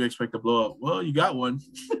 we expect a blow up. Well, you got one.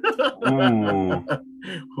 Ooh.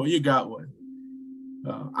 Well, you got one.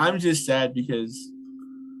 I'm just sad because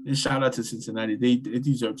shout out to Cincinnati. They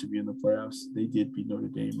deserve to be in the playoffs. They did beat Notre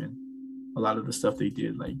Dame, and a lot of the stuff they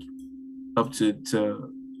did, like up to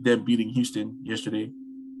them beating Houston yesterday,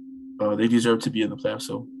 they deserve to be in the playoffs.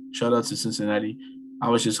 So shout out to Cincinnati. I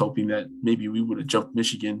was just hoping that maybe we would have jumped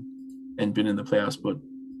Michigan and been in the playoffs, but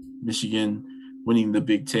Michigan winning the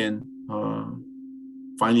Big Ten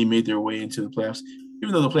finally made their way into the playoffs,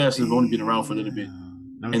 even though the playoffs have only been around for a little bit.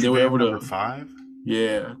 Notre and they were Dame able to number 5?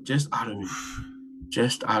 Yeah, just out of it.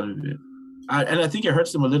 Just out of it. And I think it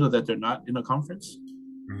hurts them a little that they're not in a conference.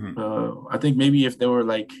 Mm-hmm. I think maybe if they were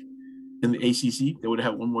like in the ACC, they would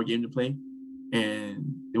have one more game to play,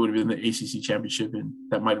 and they would have been in the ACC championship, and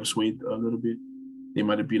that might have swayed a little bit. They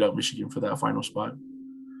might have beat out Michigan for that final spot.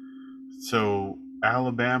 So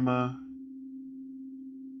Alabama,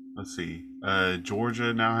 let's see.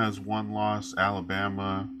 Georgia now has 1 loss.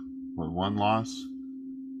 Alabama, 1 loss?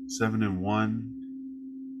 7-1.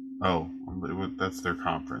 Oh, that's their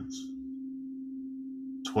conference.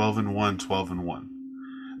 12-1, 12-1.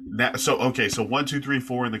 Now, so 1, 2, 3,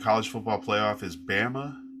 4 in the college football playoff is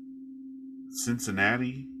Bama,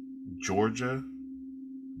 Cincinnati, Georgia,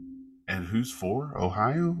 and who's 4?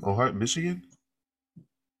 Ohio, Michigan.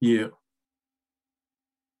 Yeah.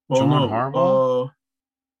 Well, John Harbaugh.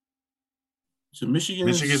 So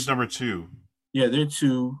Michigan's number 2. Yeah, they're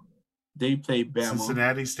 2. They play Bama.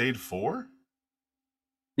 Cincinnati stayed 4.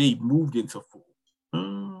 They moved into 4.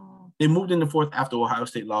 They moved into 4th after Ohio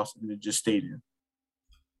State lost, and they just stayed in.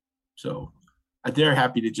 So they're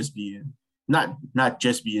happy to just be in. Not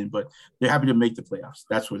just be in, but they're happy to make the playoffs.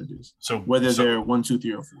 That's what it is. So whether they're 1, 2,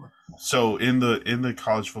 3, or 4. So in the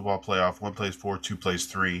college football playoff, 1 plays 4, 2 plays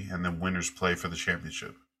 3, and then winners play for the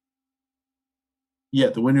championship. Yeah,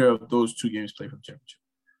 the winner of those 2 games play for the championship.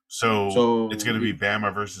 So it's going to be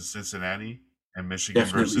Bama versus Cincinnati and Michigan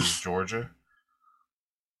versus Georgia.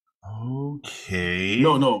 Okay.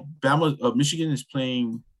 No. Bama, Michigan is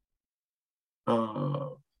playing.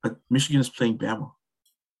 Michigan is playing Bama.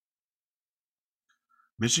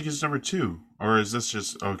 Michigan's number 2, or is this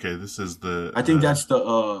just okay? This is the. I think that's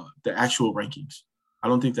the actual rankings. I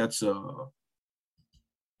don't think that's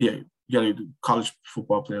Yeah, you got to do college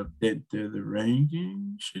football player. The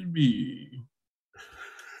ranking should be.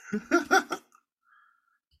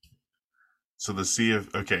 So the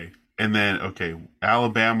CF and then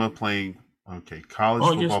Alabama playing college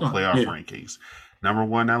football playoff rankings. Number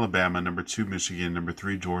 1 Alabama, number 2 Michigan, number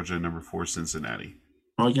 3 Georgia, number 4 Cincinnati.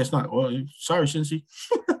 Oh, I guess not. Oh, sorry, Cincy.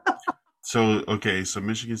 So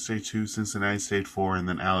Michigan State 2, Cincinnati State 4, and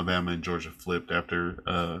then Alabama and Georgia flipped after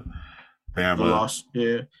Bama lost.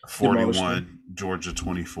 Yeah, 41, Georgia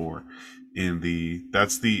 24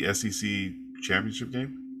 that's the SEC championship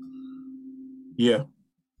game. Yeah.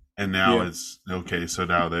 And now it's so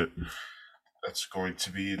now that's going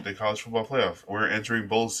to be the college football playoff. We're entering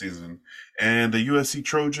bowl season, and the USC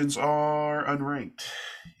Trojans are unranked.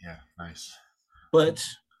 Yeah, nice. But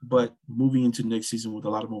moving into next season with a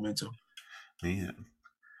lot of momentum. Man,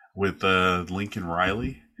 with Lincoln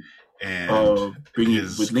Riley and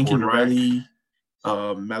with Lincoln Riley,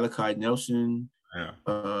 Malachi Nelson. Yeah.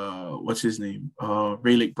 What's his name?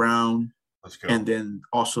 Raylick Brown. Let's go. And then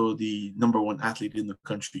also the number 1 athlete in the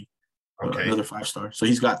country. Okay. Another 5-star. So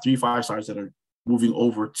he's got 3 5-stars that are moving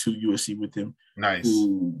over to USC with him. Nice.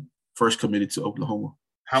 Who first committed to Oklahoma.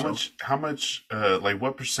 How much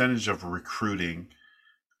what percentage of recruiting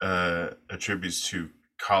attributes to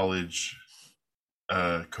college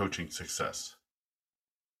coaching success?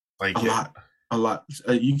 Like a lot.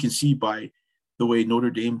 You can see by the way Notre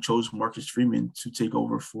Dame chose Marcus Freeman to take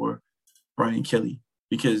over for Brian Kelly,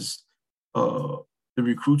 because the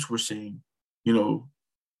recruits were saying,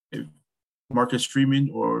 if Marcus Freeman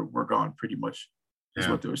or we're gone, pretty much is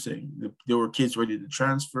what they were saying. There were kids ready to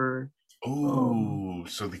transfer. Oh,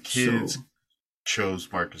 so the kids chose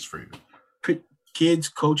Marcus Freeman. Kids,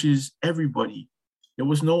 coaches, everybody. There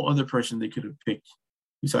was no other person they could have picked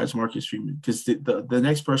besides Marcus Freeman, because the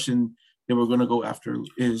next person they were going to go after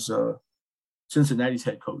is Cincinnati's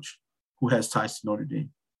head coach, who has ties to Notre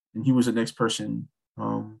Dame, and he was the next person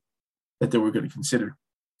that they were going to consider.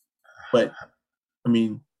 But I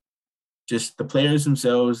mean, just the players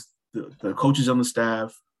themselves, the coaches on the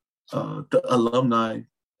staff, the alumni,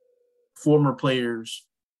 former players,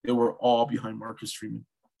 they were all behind Marcus Freeman.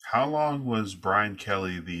 How long was Brian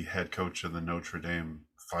Kelly the head coach of the Notre Dame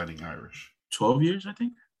Fighting Irish? 12 years, I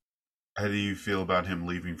think. How do you feel about him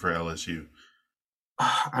leaving for LSU?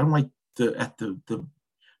 I don't like the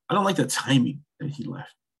I don't like the timing that he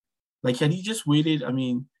left. Like, had he just waited, I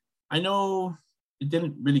mean, I know it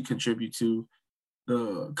didn't really contribute to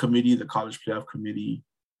the committee, the college playoff committee,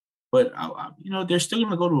 but they're still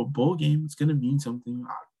gonna go to a bowl game. It's gonna mean something.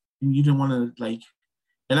 You didn't want to like,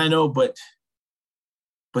 and I know, but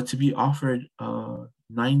to be offered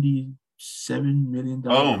 $97 million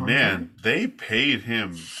Oh contract man, they paid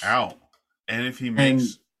him out, and if he and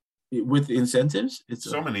makes with incentives, it's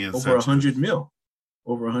so many over incentives,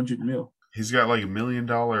 over 100 mil. he's got like $1 million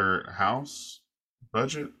house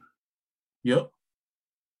budget. Yep.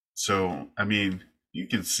 So I mean, you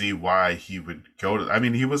can see why he would go to. I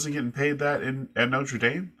mean, he wasn't getting paid that in at Notre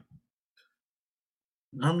Dame.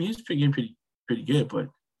 I mean, he's getting pretty good, but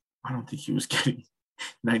I don't think he was getting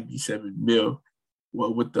 97 mil.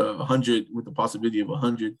 Well, with the possibility of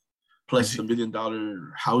 100 Is plus he, $1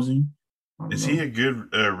 million housing. I don't is he know. a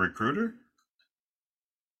good recruiter?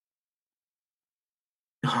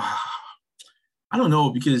 I don't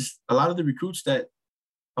know because a lot of the recruits that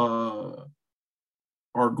uh,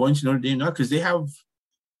 are going to Notre Dame now, because they have,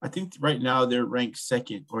 I think right now they're ranked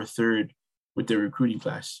second or third with their recruiting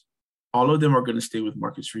class. All of them are going to stay with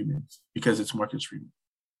Marcus Freeman because it's Marcus Freeman.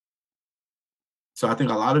 So I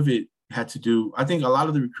think a lot of it had to do. I think a lot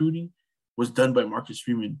of the recruiting was done by Marcus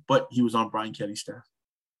Freeman, but he was on Brian Kelly's staff.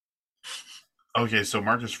 Okay, so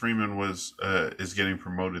Marcus Freeman was is getting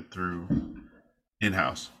promoted through in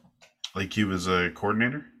house, like he was a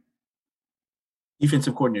coordinator,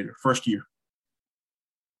 Defensive coordinator, first year,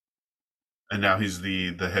 and now he's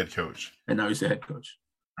the head coach. and now he's the head coach.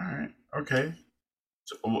 All right, okay.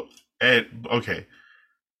 So, okay.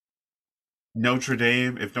 Notre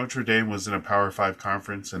Dame, if Notre Dame was in a Power Five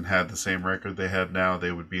conference and had the same record they had now,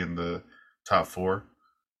 they would be in the top four.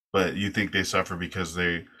 But you think they suffer because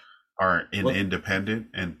they are Well, independent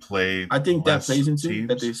and play I think that less plays into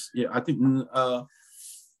that. teams? I think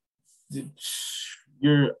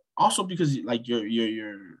you're also because like your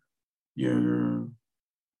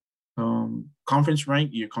conference rank,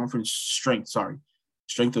 your conference strength, sorry,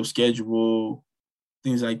 strength of schedule,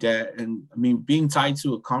 things like that. And I mean, being tied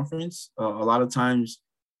to a conference, a lot of times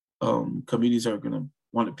committees are gonna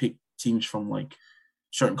want to pick teams from like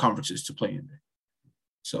certain conferences to play in there.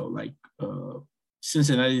 So like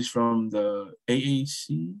Cincinnati's from the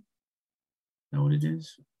AAC, know what it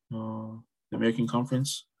is? The American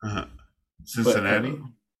Conference. Uh-huh. But Cincinnati?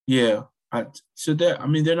 yeah, so I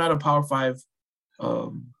mean, they're not a Power Five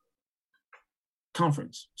um,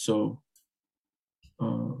 conference. So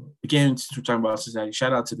again, since we're talking about Cincinnati,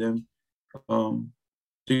 shout out to them.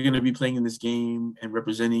 They're going to be playing in this game and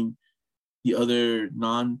representing the other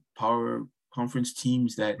non-power conference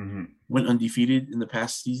teams that Mm-hmm. went undefeated in the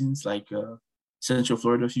past seasons, like Central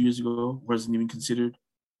Florida a few years ago wasn't even considered.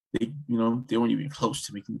 They weren't even close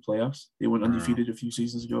to making the playoffs. They went undefeated a few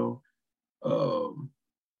seasons ago.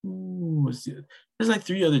 There's like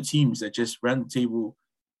three other teams that just ran the table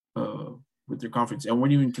with their conference and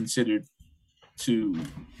weren't even considered to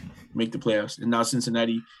make the playoffs. And now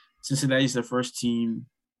Cincinnati's the first team,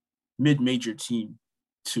 mid-major team,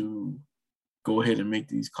 to go ahead and make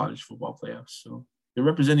these college football playoffs. So they're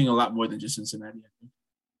representing a lot more than just Cincinnati, I think.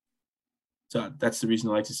 So that's the reason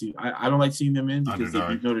I like to see. I don't like seeing them in because they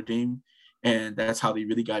beat Notre Dame, and that's how they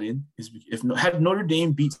really got in. Had Notre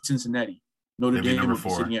Dame beat Cincinnati, Notre Dame would be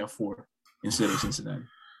sitting at 4 instead of Cincinnati.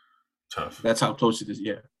 Tough. That's how close it is.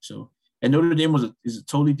 Yeah. So, and Notre Dame is a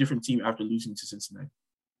totally different team after losing to Cincinnati.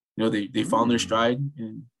 They found their stride,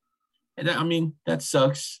 and I mean that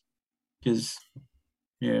sucks because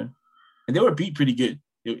and they were beat pretty good.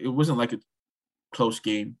 It wasn't like a close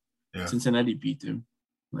game. Yeah. Cincinnati beat them,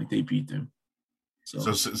 like they beat them.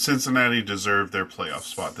 So Cincinnati deserved their playoff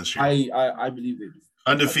spot this year. I believe they do.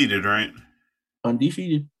 Undefeated, right?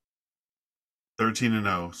 Undefeated.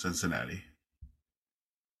 13-0 Cincinnati.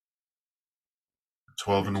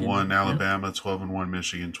 12-1 Alabama, 12-1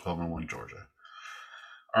 Michigan, 12-1 Georgia.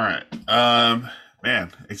 All right.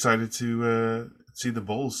 Man, excited to see the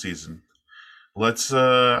bowl season. Let's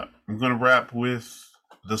I'm going to wrap with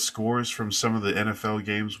the scores from some of the NFL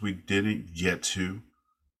games we didn't get to.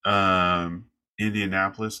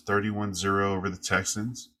 Indianapolis 31-0 over the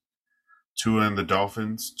Texans. Tua and the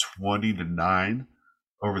Dolphins 20-9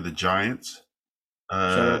 over the Giants.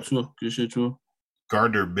 Shout out to good shit too.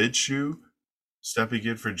 Gardner Minshew stepping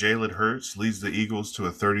in for Jalen Hurts leads the Eagles to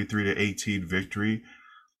a 33-18 victory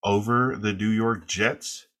over the New York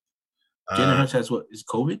Jets. Jalen Hurts has what? Is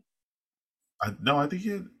COVID? No, I think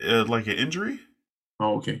he had like an injury.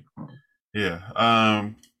 Oh, okay. Yeah.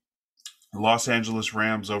 Los Angeles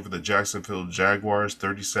Rams over the Jacksonville Jaguars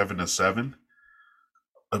 37-7.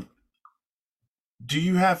 Do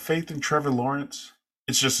you have faith in Trevor Lawrence?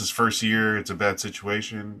 It's just his first year. It's a bad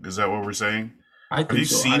situation. Is that what we're saying? I Have think you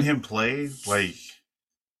so. seen him play? Like, it's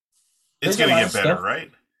There's a going to lot of get better, stuff.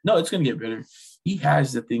 right? No, it's gonna get better. He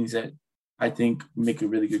has the things that I think make a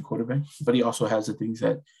really good quarterback, but he also has the things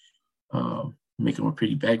that make him a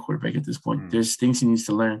pretty bad quarterback at this point. Hmm. There's things he needs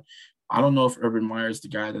to learn. I don't know if Urban Meyer is the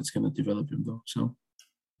guy that's going to develop him though, so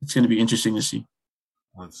it's going to be interesting to see.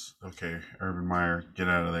 Okay, Urban Meyer, get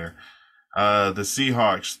out of there. The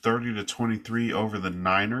Seahawks 30-23 over the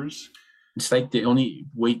Niners. It's like they only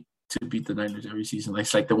wait to beat the Niners every season. Like,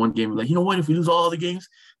 it's like the one game, like, you know what? If we lose all the games,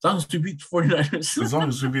 as long as we beat the 49ers. As long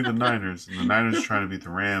as we beat the Niners, and the Niners are trying to beat the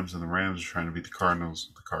Rams, and the Rams are trying to beat the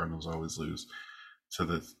Cardinals. The Cardinals always lose to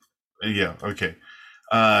the. Yeah, okay.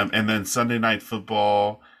 And then Sunday Night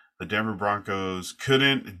Football, the Denver Broncos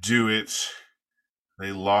couldn't do it.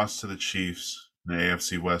 They lost to the Chiefs in the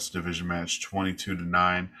AFC West division match,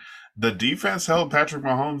 22-9. The defense held Patrick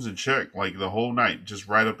Mahomes in check like the whole night, just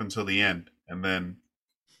right up until the end, and then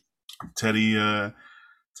Teddy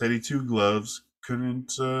Two Gloves couldn't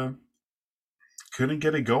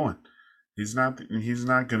get it going. He's not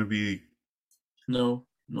going to be no,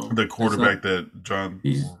 the quarterback that John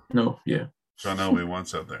Elway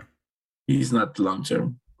wants out there. He's not the long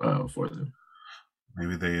term for them.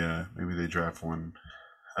 Maybe they draft one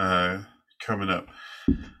coming up.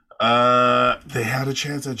 They had a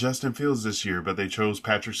chance at Justin Fields this year, but they chose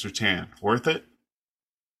Patrick Surtain. Worth it?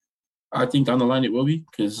 I think down the line it will be,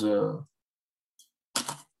 because I'm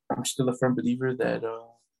still a firm believer that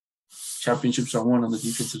championships are won on the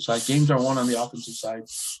defensive side. Games are won on the offensive side.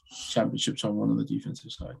 Championships are won on the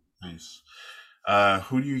defensive side. Nice.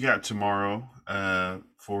 Who do you got tomorrow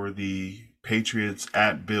for the Patriots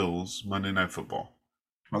at Bills Monday Night Football?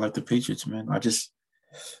 I like the Patriots, man.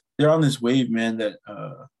 They're on this wave, man, that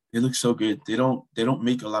they look so good. They don't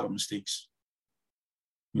make a lot of mistakes.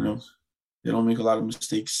 You know, they don't make a lot of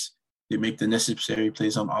mistakes. They make the necessary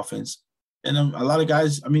plays on offense. And a lot of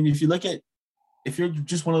guys, I mean, if you're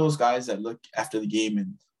just one of those guys that look after the game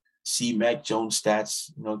and see Mac Jones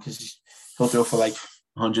stats, you know, because he'll throw for like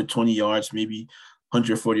 120 yards, maybe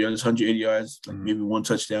 140 yards, 180 yards, like maybe one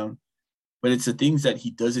touchdown. But it's the things that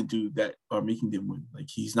he doesn't do that are making them win. Like,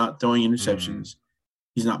 he's not throwing interceptions.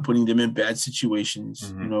 He's not putting them in bad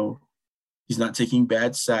situations. You know, he's not taking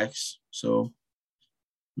bad sacks. So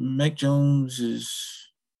Mac Jones is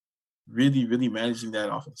really, really managing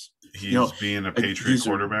that offense. He's being a Patriot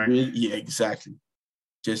quarterback. Yeah, exactly.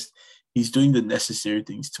 Just he's doing the necessary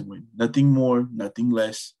things to win. Nothing more, nothing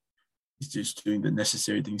less. He's just doing the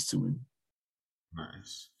necessary things to win.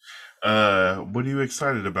 Nice. What are you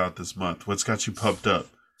excited about this month? What's got you pumped up?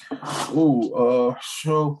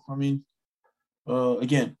 So I mean,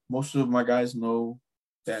 again, most of my guys know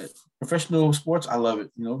that professional sports, I love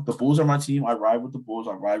it. You know, the Bulls are my team. I ride with the Bulls.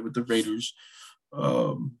 I ride with the Raiders.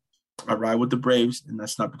 I ride with the Braves, and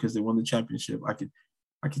that's not because they won the championship. I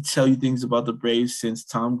could tell you things about the Braves since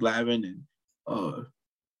Tom Glavine and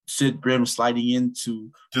Sid Brim sliding in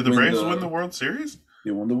to. Did the Braves win the World Series?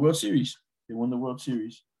 They won the World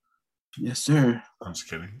Series. Yes, sir. I'm just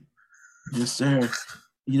kidding. Yes, sir.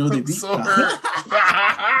 You know, they beat. So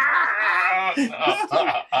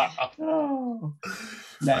oh.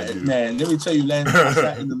 Man, let me tell you, Lance, I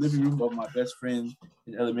sat in the living room of my best friend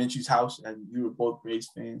in elementary's house, and we were both Braves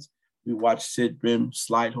fans. We watched Sid Brim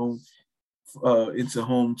slide home into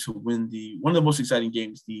home to win one of the most exciting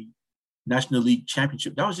games, the National League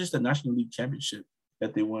Championship. That was just a National League Championship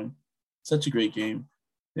that they won. Such a great game.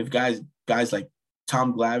 They have guys like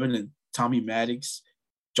Tom Glavine and Tommy Maddox,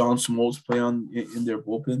 John Smoltz play in their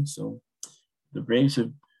bullpen. So the Braves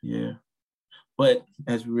have, yeah. But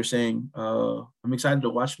as we were saying, I'm excited to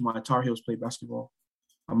watch my Tar Heels play basketball.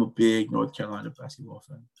 I'm a big North Carolina basketball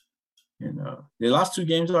fan. And they lost 2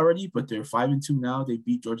 games already, but they're 5-2 now. They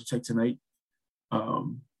beat Georgia Tech tonight.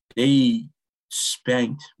 They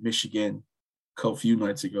spanked Michigan a few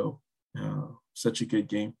nights ago. Such a good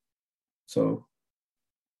game. So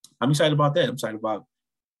I'm excited about that. I'm excited about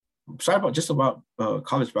just about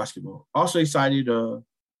college basketball. Also excited,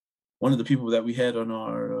 one of the people that we had on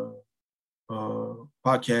our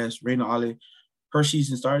podcast, Raina Ale, her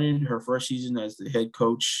season started, her first season as the head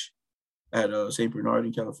coach at St. Bernard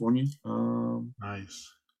in California. Nice.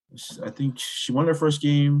 I think she won her first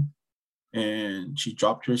game and she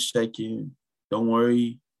dropped her second. Don't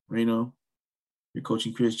worry, Raina, your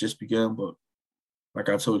coaching career has just begun. But like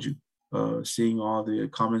I told you, seeing all the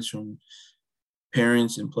comments from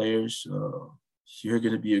parents and players, you're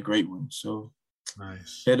going to be a great one. So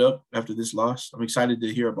nice. Head up after this loss. I'm excited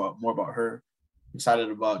to hear more about her. Excited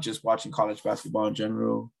about just watching college basketball in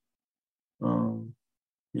general.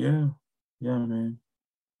 Yeah. Yeah, man.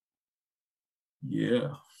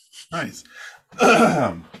 Yeah. Nice.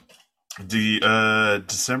 The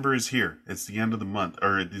December is here. It's the end of the month,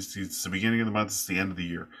 or it's the beginning of the month. It's the end of the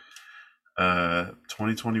year.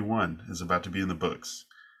 2021 is about to be in the books.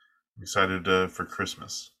 I'm excited for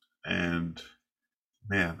Christmas and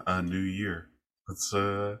man, a new year. Let's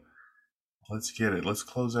get it. Let's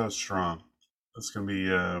close out strong. It's gonna be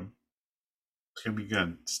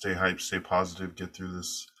good. Stay hyped, stay positive, get through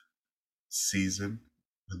this season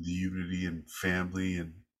and the unity and family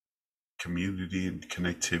and community and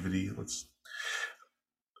connectivity.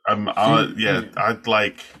 Yeah.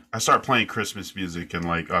 I start playing Christmas music in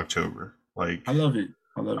like October. Like I love it.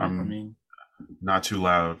 I love it. I I'm mean, not too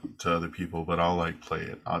loud to other people, but I'll like play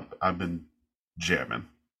it. I've been jamming.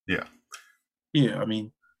 Yeah. yeah, I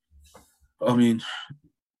mean, little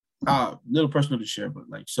personal to share, but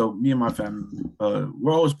like, so me and my family,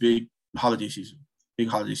 we're always big holiday season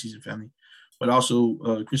family. But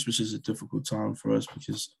also, Christmas is a difficult time for us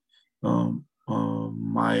because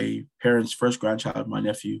my parents' first grandchild, my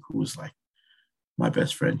nephew, who was like my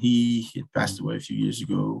best friend, he had passed away a few years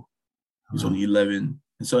ago. He was only 11,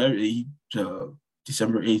 and so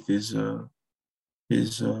December 8th is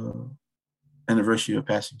his anniversary of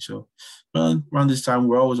passing. So around this time,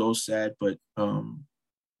 we're always all sad, but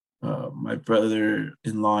my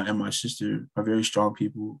brother-in-law and my sister are very strong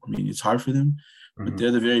people. I mean, it's hard for them, but Mhm.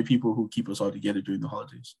 they're the very people who keep us all together during the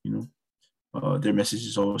holidays. Their message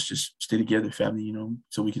is always just stay together, family.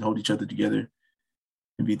 So we can hold each other together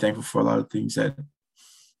and be thankful for a lot of things that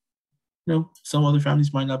some other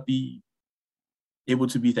families might not be able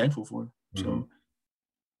to be thankful for. Mhm. So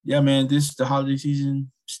yeah, man, this the holiday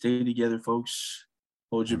season. Stay together, folks.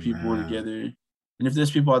 Hold your people Man. together. And if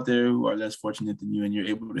there's people out there who are less fortunate than you and you're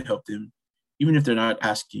able to help them, even if they're not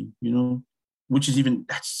asking, which is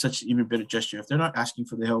that's such an even better gesture. If they're not asking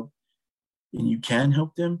for the help and you can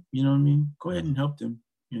help them, you know what I mean? Go ahead and help them.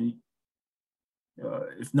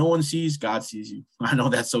 If no one sees, God sees you. I know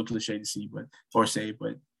that's so cliche to see, but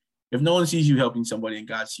if no one sees you helping somebody and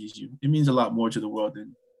God sees you, it means a lot more to the world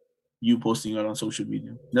than you posting it on social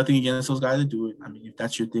media. Nothing against those guys that do it. I mean, if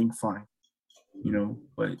that's your thing, fine.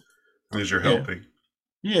 But As you're yeah, helping.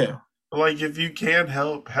 yeah, Like if you can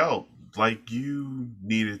help, help. Like you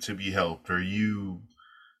needed to be helped or you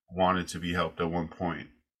wanted to be helped at one point.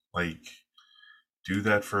 Like do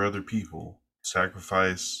that for other people.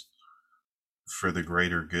 Sacrifice for the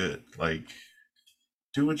greater good. Like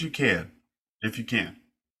do what you can if you can.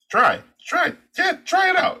 Try it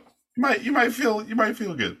out. You might feel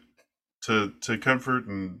good to comfort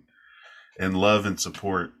and love and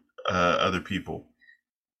support other people.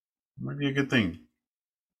 It might be a good thing.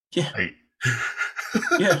 yeah, Like,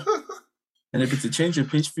 yeah. And if it's a change of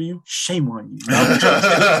pace for you, shame on you. No, I'm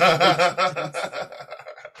joking.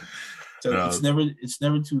 So no, it's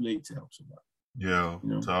never too late to help somebody. yeah, You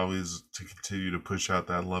know, to always to continue to push out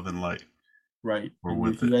that love and light. right? We're And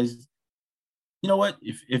if with you it. guys, you know what,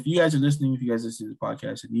 if you guys are listening, if you guys listen to the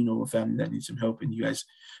podcast, and you know a family that needs some help, and you guys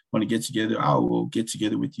want to get together, I will get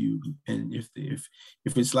together with you. And if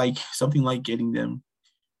it's like something like getting them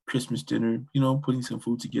Christmas dinner, putting some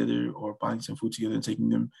food together or buying some food together and taking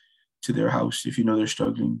them to their house if you know they're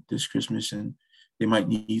struggling this Christmas and they might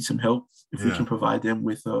need some help. If we Yeah, can provide them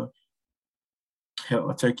with a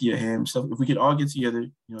turkey, a ham, stuff. If we could all get together,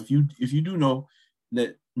 if you do know,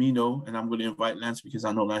 let me know, and I'm going to invite Lance because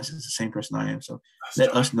I know Lance is the same person I am. So let's do let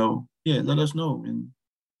it. us know. Yeah, let us know, and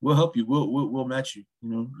we'll help you. We'll match you.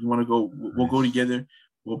 You want to go? We'll go Nice. together.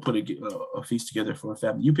 We'll put a feast together for a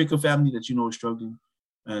family. You pick a family that you know is struggling,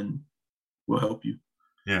 and we'll help you.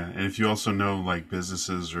 Yeah, and if you also know like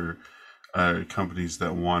businesses or companies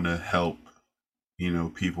that want to help,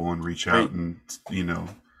 people and reach out Right? and you know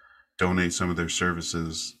donate some of their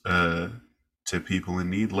services to people in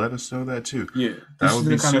need, let us know that too. Yeah. That This is would the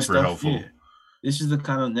be kind of super stuff. Yeah. helpful. This is the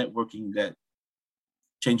kind of networking that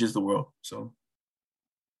changes the world. So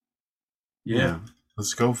yeah. Yeah,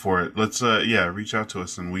 let's go for it. Let's yeah, reach out to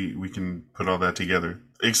us and we can put all that together.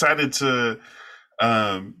 Excited to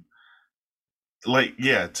um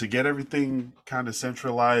to get everything kind of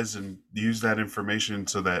centralized and use that information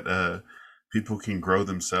so that people can grow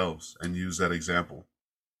themselves and use that example.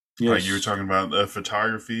 Like you were Yes. talking about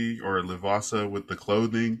photography or Livasa with the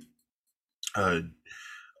clothing, uh,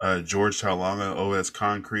 George Talanga, OS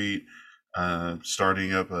Concrete,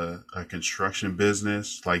 starting up a construction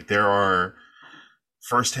business. Like there are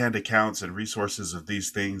firsthand accounts and resources of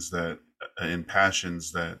these things that and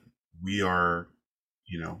passions that we are,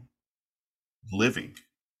 you know, living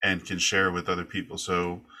and can share with other people.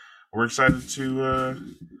 So we're excited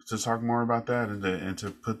to talk more about that and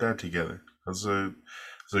to put that together. It's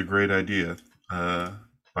It's a great idea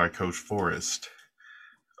by Coach Forrest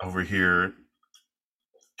over here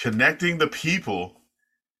connecting the people.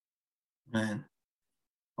 Man,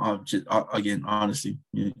 again, honestly,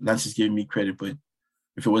 Lance is giving me credit, but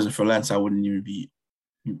if it wasn't for Lance, I wouldn't even be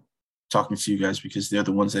talking to you guys because they're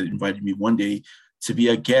the ones that invited me one day to be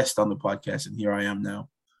a guest on the podcast, and here I am now,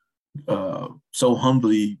 so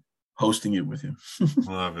humbly hosting it with him.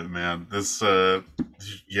 Love it, man. This,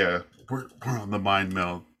 yeah, we're on the mind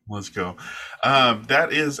meld. Let's go.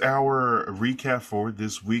 That is our recap for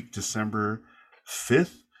this week, December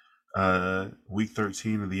 5th. Week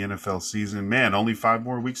 13 of the NFL season. Man, only 5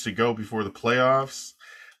 more weeks to go before the playoffs.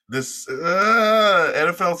 This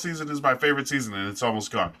NFL season is my favorite season, and it's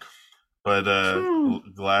almost gone. But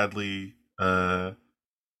gladly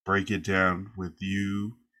break it down with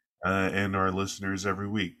you and our listeners every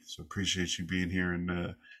week. So appreciate you being here,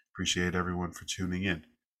 and appreciate everyone for tuning in.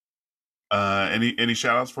 Any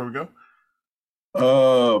shout outs before we go?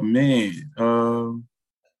 Man.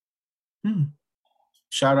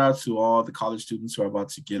 Shout out to all the college students who are about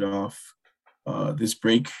to get off this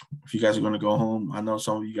break. If you guys are going to go home, I know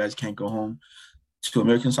some of you guys can't go home to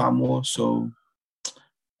American Samoa. So,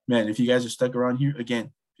 man, if you guys are stuck around here, and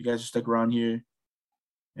you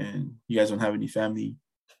guys don't have any family,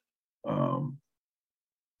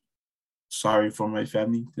 sorry for my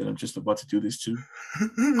family that I'm just about to do this to.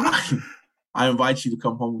 I invite you to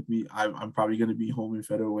come home with me. I'm probably going to be home in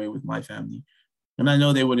Federal Way with my family. And I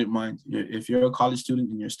know they wouldn't mind. If you're a college student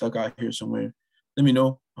and you're stuck out here somewhere, let me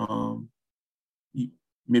know.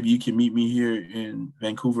 Maybe you can meet me here in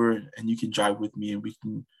Vancouver and you can drive with me and we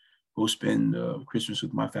can go spend Christmas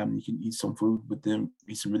with my family. You can eat some food with them,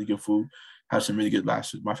 eat some really good food, have some really good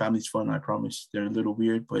laughs. My family's fun, I promise. They're a little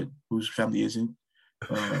weird, but whose family isn't?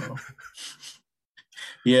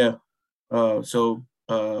 Yeah. So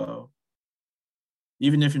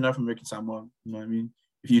even if you're not from American Samoa, you know what I mean?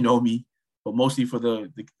 If you know me, but mostly for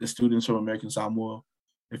the students from American Samoa,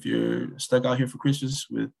 if you're stuck out here for Christmas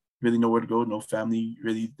with really nowhere to go, no family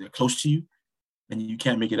really close to you, and you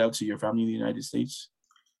can't make it out to your family in the United States,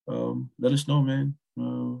 let us know, man.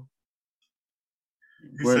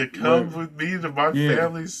 He said, come with me to my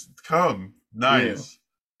family's. Come. Nice.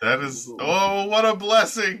 Yeah. That is, oh, what a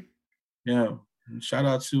blessing. Yeah. And shout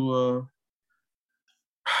out to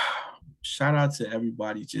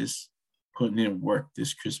everybody just putting in work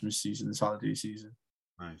this Christmas season, this holiday season.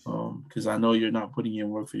 Nice. Because I know you're not putting in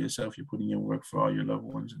work for yourself. You're putting in work for all your loved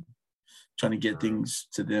ones and trying to get things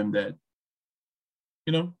to them that,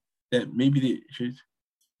 that maybe they should.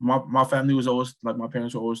 My family was always, like, my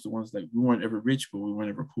parents were always the ones, like, we weren't ever rich, but we weren't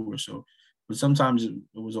ever poor. So, but sometimes it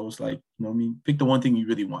was always like, pick the one thing you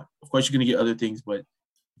really want. Of course, you're going to get other things, but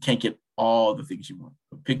you can't get all the things you want.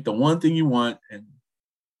 But pick the one thing you want and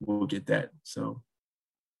we'll get that. So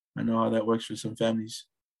I know how that works for some families.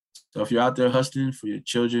 So if you're out there hustling for your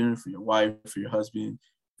children, for your wife, for your husband,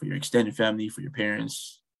 for your extended family, for your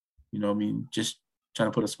parents, just trying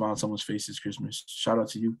to put a smile on someone's face this Christmas. Shout out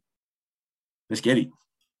to you. Let's get it.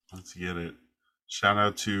 Let's get it. Shout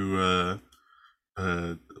out to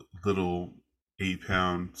little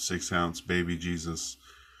 8-pound, 6-ounce baby Jesus.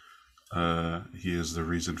 He is the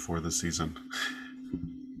reason for the season.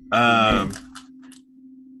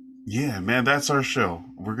 Yeah, man, that's our show.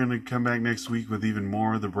 We're going to come back next week with even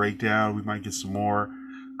more of the breakdown. We might get some more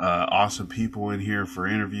awesome people in here for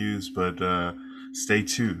interviews, but stay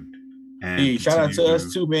tuned. And hey, shout out to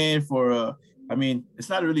us too, man, for, it's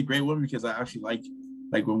not a really great one because I actually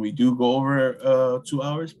like when we do go over 2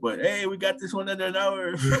 hours, but hey, we got this one under an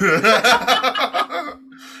hour.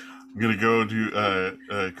 I'm going to go do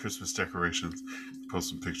Christmas decorations, post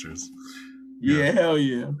some pictures. Yeah, hell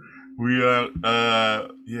yeah. We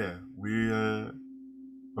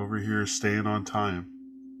over here staying on time.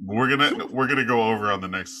 We're gonna go over on the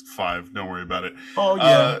next 5. Don't worry about it. Oh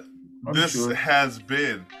yeah. This has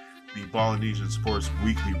been the Polynesian Sports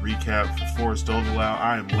Weekly Recap for Forrest Odolau.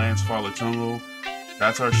 I am Lance Farlatongo.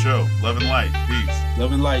 That's our show. Love and light. Peace.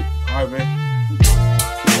 Love and light. All right, man.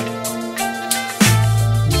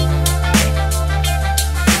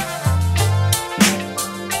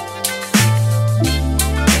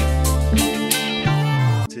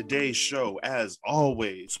 Today's show, as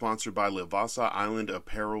always, sponsored by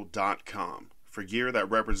LivasaIslandApparel.com for gear that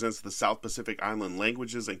represents the South Pacific Island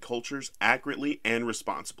languages and cultures accurately and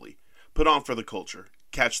responsibly. Put on for the culture.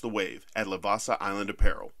 Catch the wave at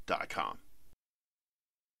LivasaIslandApparel.com.